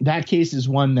 that case is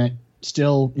one that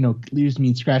still, leaves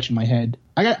me scratching my head.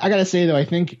 I got to say, though, I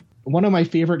think one of my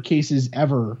favorite cases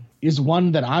ever is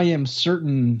one that I am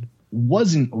certain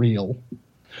wasn't real,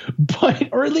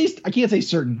 or at least I can't say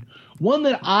certain, one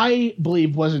that I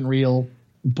believe wasn't real,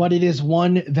 but it is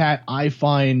one that I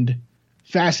find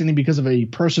fascinating because of a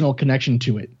personal connection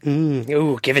to it.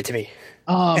 Ooh, give it to me.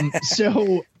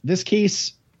 So this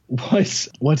case was,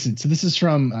 So this is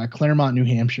from Claremont, New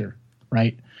Hampshire,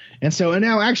 right? And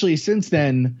now actually since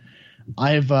then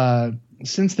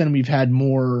we've had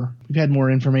more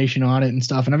information on it and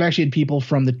stuff. And I've actually had people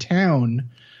from the town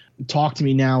talk to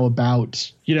me now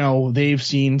about, they've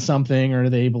seen something, or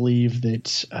they believe that,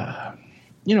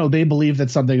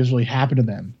 something has really happened to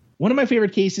them. One of my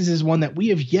favorite cases is one that we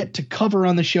have yet to cover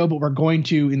on the show, but we're going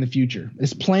to in the future.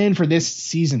 It's planned for this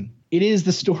season. It is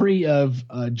the story of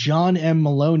John M.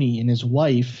 Maloney and his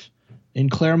wife in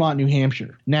Claremont, New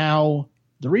Hampshire. Now,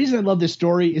 the reason I love this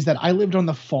story is that I lived on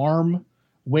the farm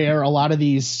where a lot of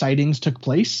these sightings took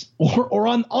place, or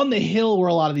on the hill where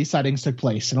a lot of these sightings took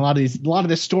place. And a lot of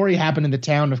this story happened in the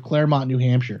town of Claremont, New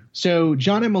Hampshire. So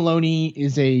John M. Maloney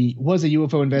was a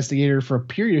UFO investigator for a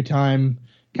period of time,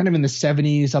 kind of in the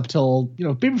 70s up till,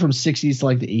 maybe from 60s to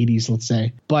like the 80s, let's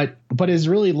say. But has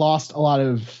really lost a lot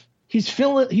of – he's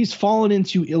fallen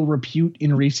into ill repute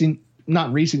in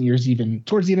not recent years even.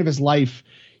 Towards the end of his life,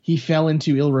 he fell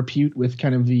into ill repute with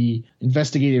kind of the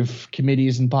investigative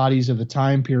committees and bodies of the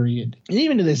time period. And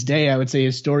even to this day, I would say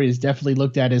his story is definitely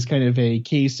looked at as kind of a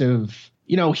case of,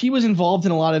 he was involved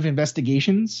in a lot of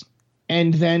investigations,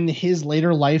 and then his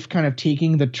later life kind of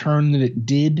taking the turn that it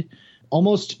did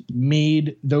almost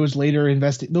made those earlier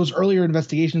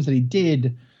investigations that he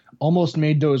did almost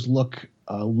made those look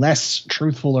less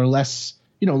truthful or less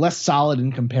solid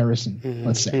in comparison,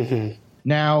 let's say.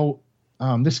 Now,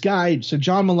 this guy, so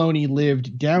John Maloney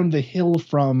lived down the hill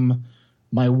from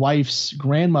my wife's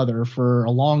grandmother for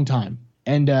a long time.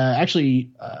 And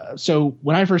so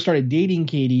when I first started dating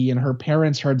Katie and her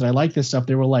parents heard that I liked this stuff,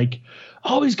 they were like,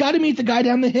 oh, he's got to meet the guy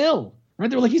down the hill. Right?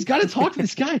 They were like, he's got to talk to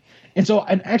this guy. And so,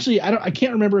 I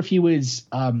can't remember if he was,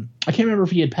 I can't remember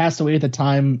if he had passed away at the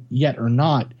time yet or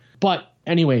not. But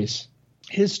anyways,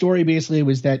 his story basically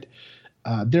was that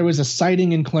there was a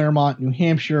sighting in Claremont, New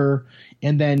Hampshire,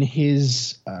 and then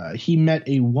he met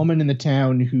a woman in the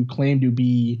town who claimed to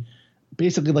be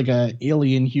basically like a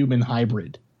alien human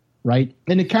hybrid, right?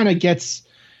 And it kind of gets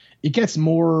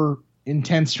more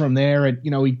intense from there. And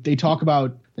they talk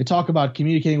about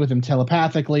communicating with him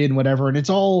telepathically and whatever, and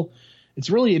it's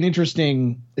really an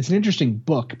interesting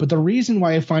book. But the reason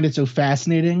why I find it so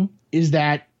fascinating is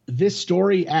that this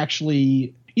story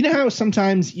actually, how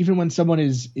sometimes even when someone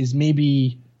is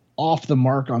maybe off the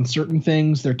mark on certain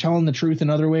things, they're telling the truth in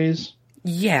other ways.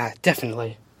 Yeah,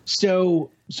 definitely.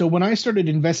 So when I started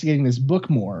investigating this book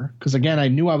more, because again, I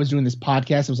knew I was doing this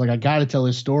podcast, I was like, I got to tell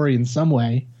this story in some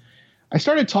way. I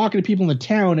started talking to people in the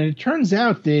town, and it turns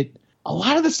out that a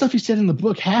lot of the stuff he said in the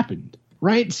book happened,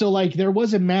 right? So like there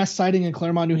was a mass sighting in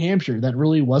Claremont, New Hampshire that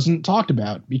really wasn't talked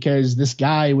about because this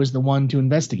guy was the one to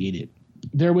investigate it.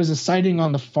 There was a sighting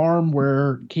on the farm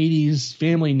where Katie's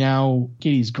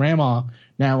grandma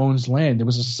now owns land. There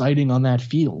was a sighting on that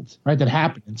field, right, that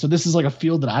happened. And so this is like a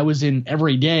field that I was in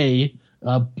every day,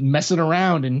 messing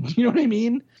around, and you know what I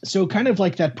mean? So kind of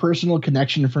like that personal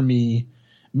connection for me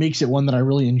makes it one that I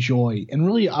really enjoy. And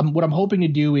really what I'm hoping to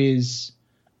do is,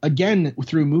 again,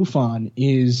 through MUFON,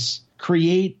 is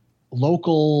create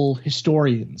local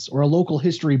historians or a local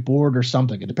history board or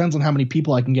something. It depends on how many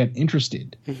people I can get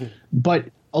interested. But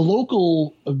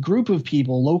a group of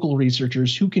people, local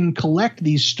researchers who can collect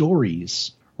these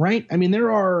stories, right? I mean,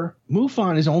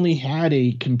 MUFON has only had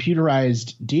a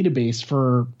computerized database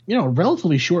for, a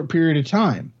relatively short period of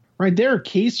time, right? There are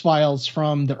case files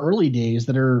from the early days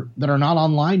that are not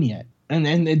online yet.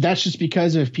 And that's just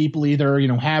because of people either,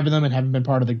 have them and haven't been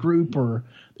part of the group, or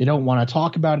they don't want to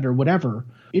talk about it or whatever.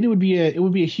 It would be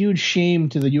a huge shame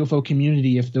to the UFO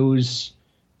community if those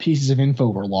pieces of info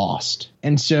were lost.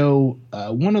 And so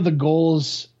one of the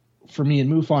goals for me at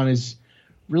MUFON is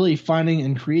really finding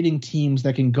and creating teams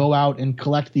that can go out and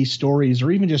collect these stories, or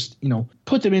even just,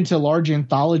 put them into large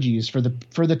anthologies for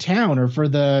the town or for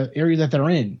the area that they're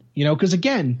in, because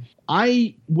again,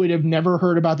 I would have never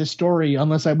heard about this story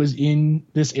unless I was in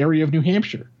this area of New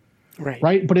Hampshire.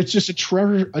 Right. But it's just a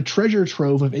treasure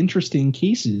trove of interesting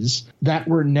cases that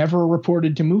were never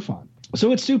reported to MUFON.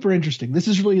 So it's super interesting. This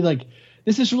is really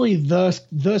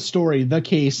the story, the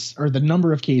case, or the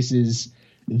number of cases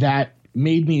that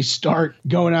made me start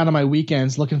going out on my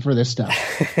weekends looking for this stuff.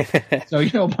 So,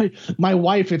 you know, my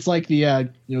wife, it's like the,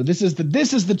 you know, this is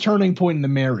the turning point in the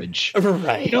marriage.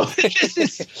 Right. You know,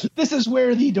 this is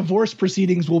where the divorce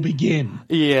proceedings will begin.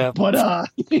 Yeah. But,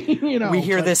 you know. We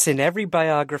hear this in every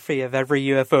biography of every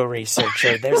UFO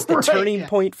researcher. There's the turning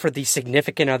point for the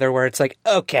significant other where it's like,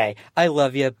 okay, I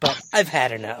love you, but I've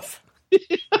had enough.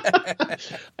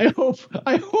 I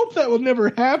hope that will never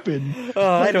happen. Oh,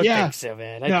 I don't think so,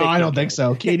 man. I don't think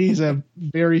so. Katie's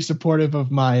very supportive of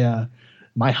my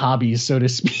my hobbies, so to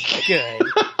speak. Good.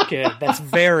 That's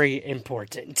very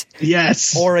important.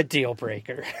 Yes. Or a deal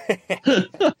breaker.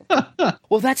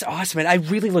 Well, that's awesome. And I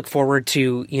really look forward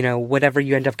to, you know, whatever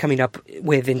you end up coming up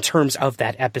with in terms of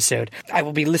that episode. I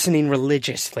will be listening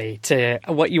religiously to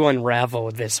what you unravel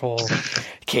with this whole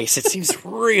case. It seems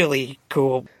really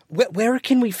cool. Where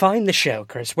can we find the show,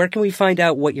 Chris? Where can we find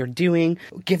out what you're doing?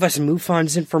 Give us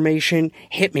MUFON's information.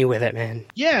 Hit me with it, man.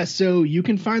 Yeah, so you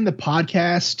can find the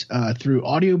podcast through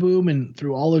Audio Boom and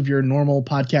through all of your normal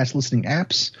podcast listening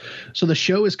apps. So the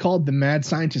show is called The Mad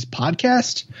Scientist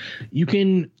Podcast. You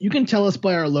can tell us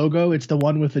by our logo. It's the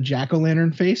one with the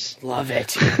jack-o'-lantern face. Love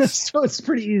it. So it's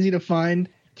pretty easy to find.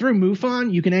 Through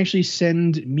MUFON, you can actually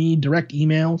send me direct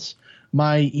emails.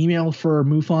 My email for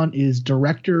MUFON is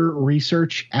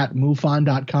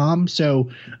directorresearch@mufon.com. So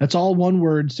that's all one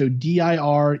word. So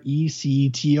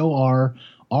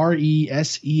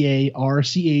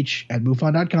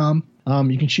directorresearch@mufon.com.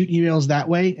 You can shoot emails that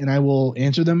way, and I will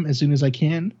answer them as soon as I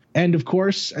can. And of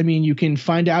course, I mean, you can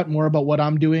find out more about what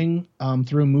I'm doing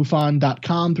through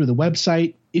MUFON.com, through the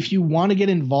website. If you want to get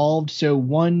involved, so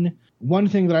one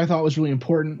thing that I thought was really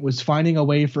important was finding a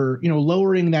way for, you know,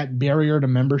 lowering that barrier to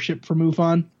membership for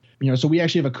MUFON. You know, so we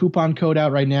actually have a coupon code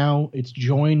out right now. It's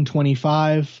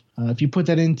JOIN25. If you put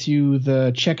that into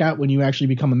the checkout when you actually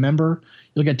become a member,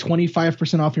 you'll get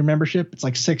 25% off your membership. It's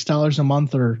like $6 a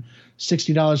month or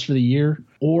 $60 for the year.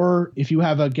 Or if you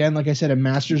have, again, like I said, a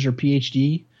master's or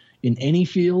PhD in any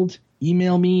field,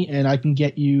 email me and I can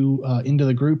get you into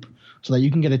the group, so that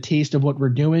you can get a taste of what we're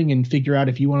doing and figure out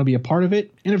if you want to be a part of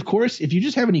it. And of course, if you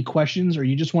just have any questions or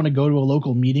you just want to go to a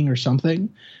local meeting or something,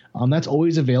 that's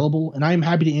always available. And I'm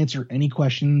happy to answer any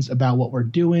questions about what we're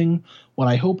doing, what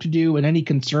I hope to do, and any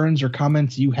concerns or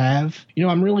comments you have. You know,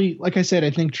 I'm really, like I said,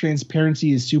 I think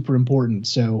transparency is super important.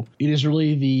 So it is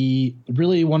really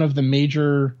one of the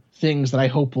major things that I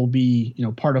hope will be, you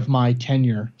know, part of my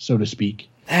tenure, so to speak.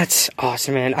 That's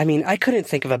awesome, man. I mean, I couldn't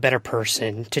think of a better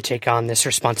person to take on this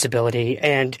responsibility,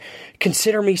 and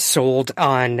consider me sold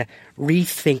on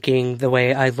rethinking the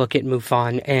way I look at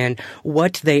MUFON and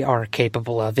what they are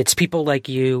capable of. It's people like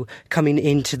you coming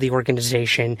into the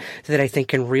organization that I think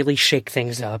can really shake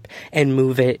things up and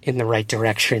move it in the right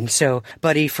direction. So,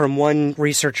 buddy, from one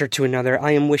researcher to another,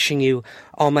 I am wishing you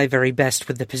all my very best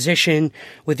with the position,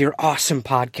 with your awesome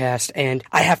podcast, and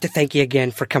I have to thank you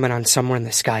again for coming on Somewhere in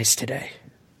the Skies today.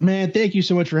 Man, thank you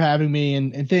so much for having me,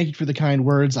 and thank you for the kind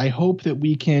words. I hope that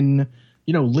we can,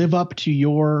 you know, live up to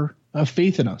your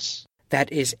faith in us.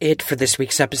 That is it for this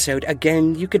week's episode.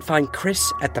 Again, you can find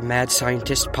Chris at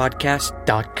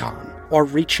themadscientistpodcast.com or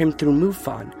reach him through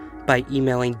MUFON by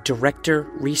emailing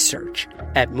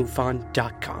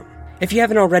directorresearch@mufon.com. If you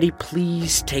haven't already,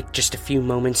 please take just a few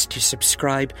moments to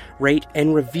subscribe, rate,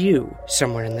 and review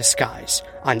Somewhere in the Skies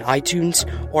on iTunes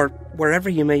or wherever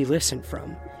you may listen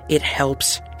from. It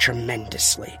helps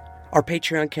tremendously. Our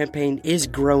Patreon campaign is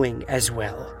growing as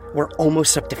well. We're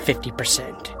almost up to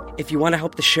 50%. If you want to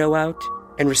help the show out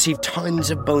and receive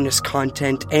tons of bonus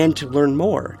content and to learn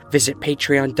more, visit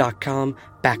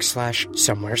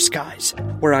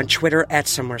patreon.com/SomewhereSkies. We're on Twitter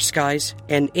 @SomewhereSkies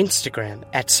and Instagram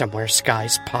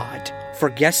 @SomewhereSkiesPod. For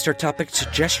guest or topic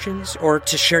suggestions or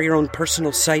to share your own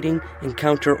personal sighting,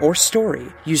 encounter, or story,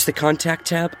 use the contact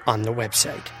tab on the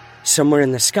website,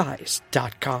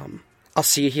 somewhereintheskies.com. I'll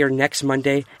see you here next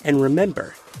Monday, and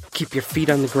remember, keep your feet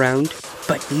on the ground,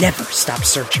 but never stop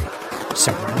searching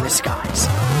somewhere in the skies.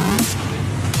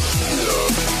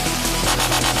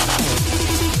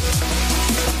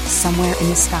 Somewhere in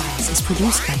the Skies is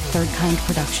produced by Third Kind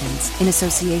Productions in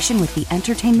association with the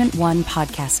Entertainment One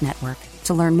Podcast Network.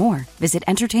 To learn more, visit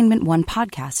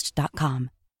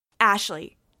entertainmentonepodcast.com.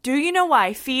 Ashley, do you know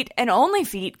why feet and only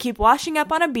feet keep washing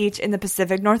up on a beach in the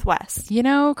Pacific Northwest? You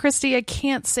know, Christy, I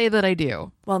can't say that I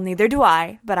do. Well, neither do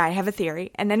I, but I have a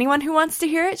theory, and anyone who wants to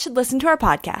hear it should listen to our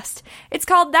podcast. It's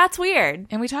called That's Weird.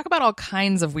 And we talk about all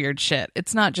kinds of weird shit.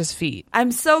 It's not just feet.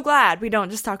 I'm so glad we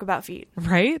don't just talk about feet.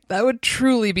 Right? That would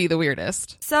truly be the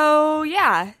weirdest. So,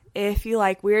 yeah, If you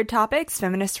like weird topics,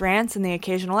 feminist rants, and the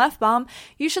occasional F-bomb,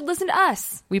 you should listen to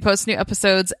us. We post new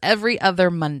episodes every other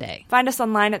Monday. Find us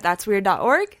online at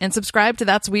thatsweird.org. And subscribe to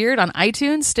That's Weird on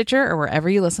iTunes, Stitcher, or wherever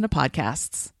you listen to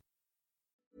podcasts.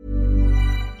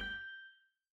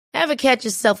 Ever catch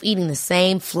yourself eating the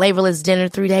same flavorless dinner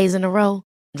 3 days in a row?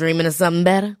 Dreaming of something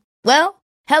better? Well,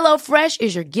 HelloFresh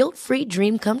is your guilt-free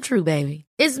dream come true, baby.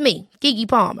 It's me, Keke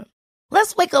Palmer.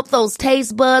 Let's wake up those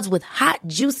taste buds with hot,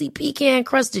 juicy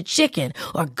pecan-crusted chicken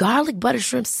or garlic butter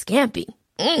shrimp scampi.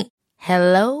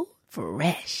 Hello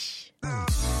Fresh.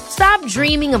 Stop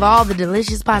dreaming of all the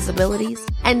delicious possibilities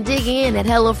and dig in at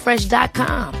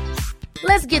HelloFresh.com.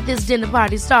 Let's get this dinner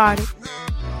party started.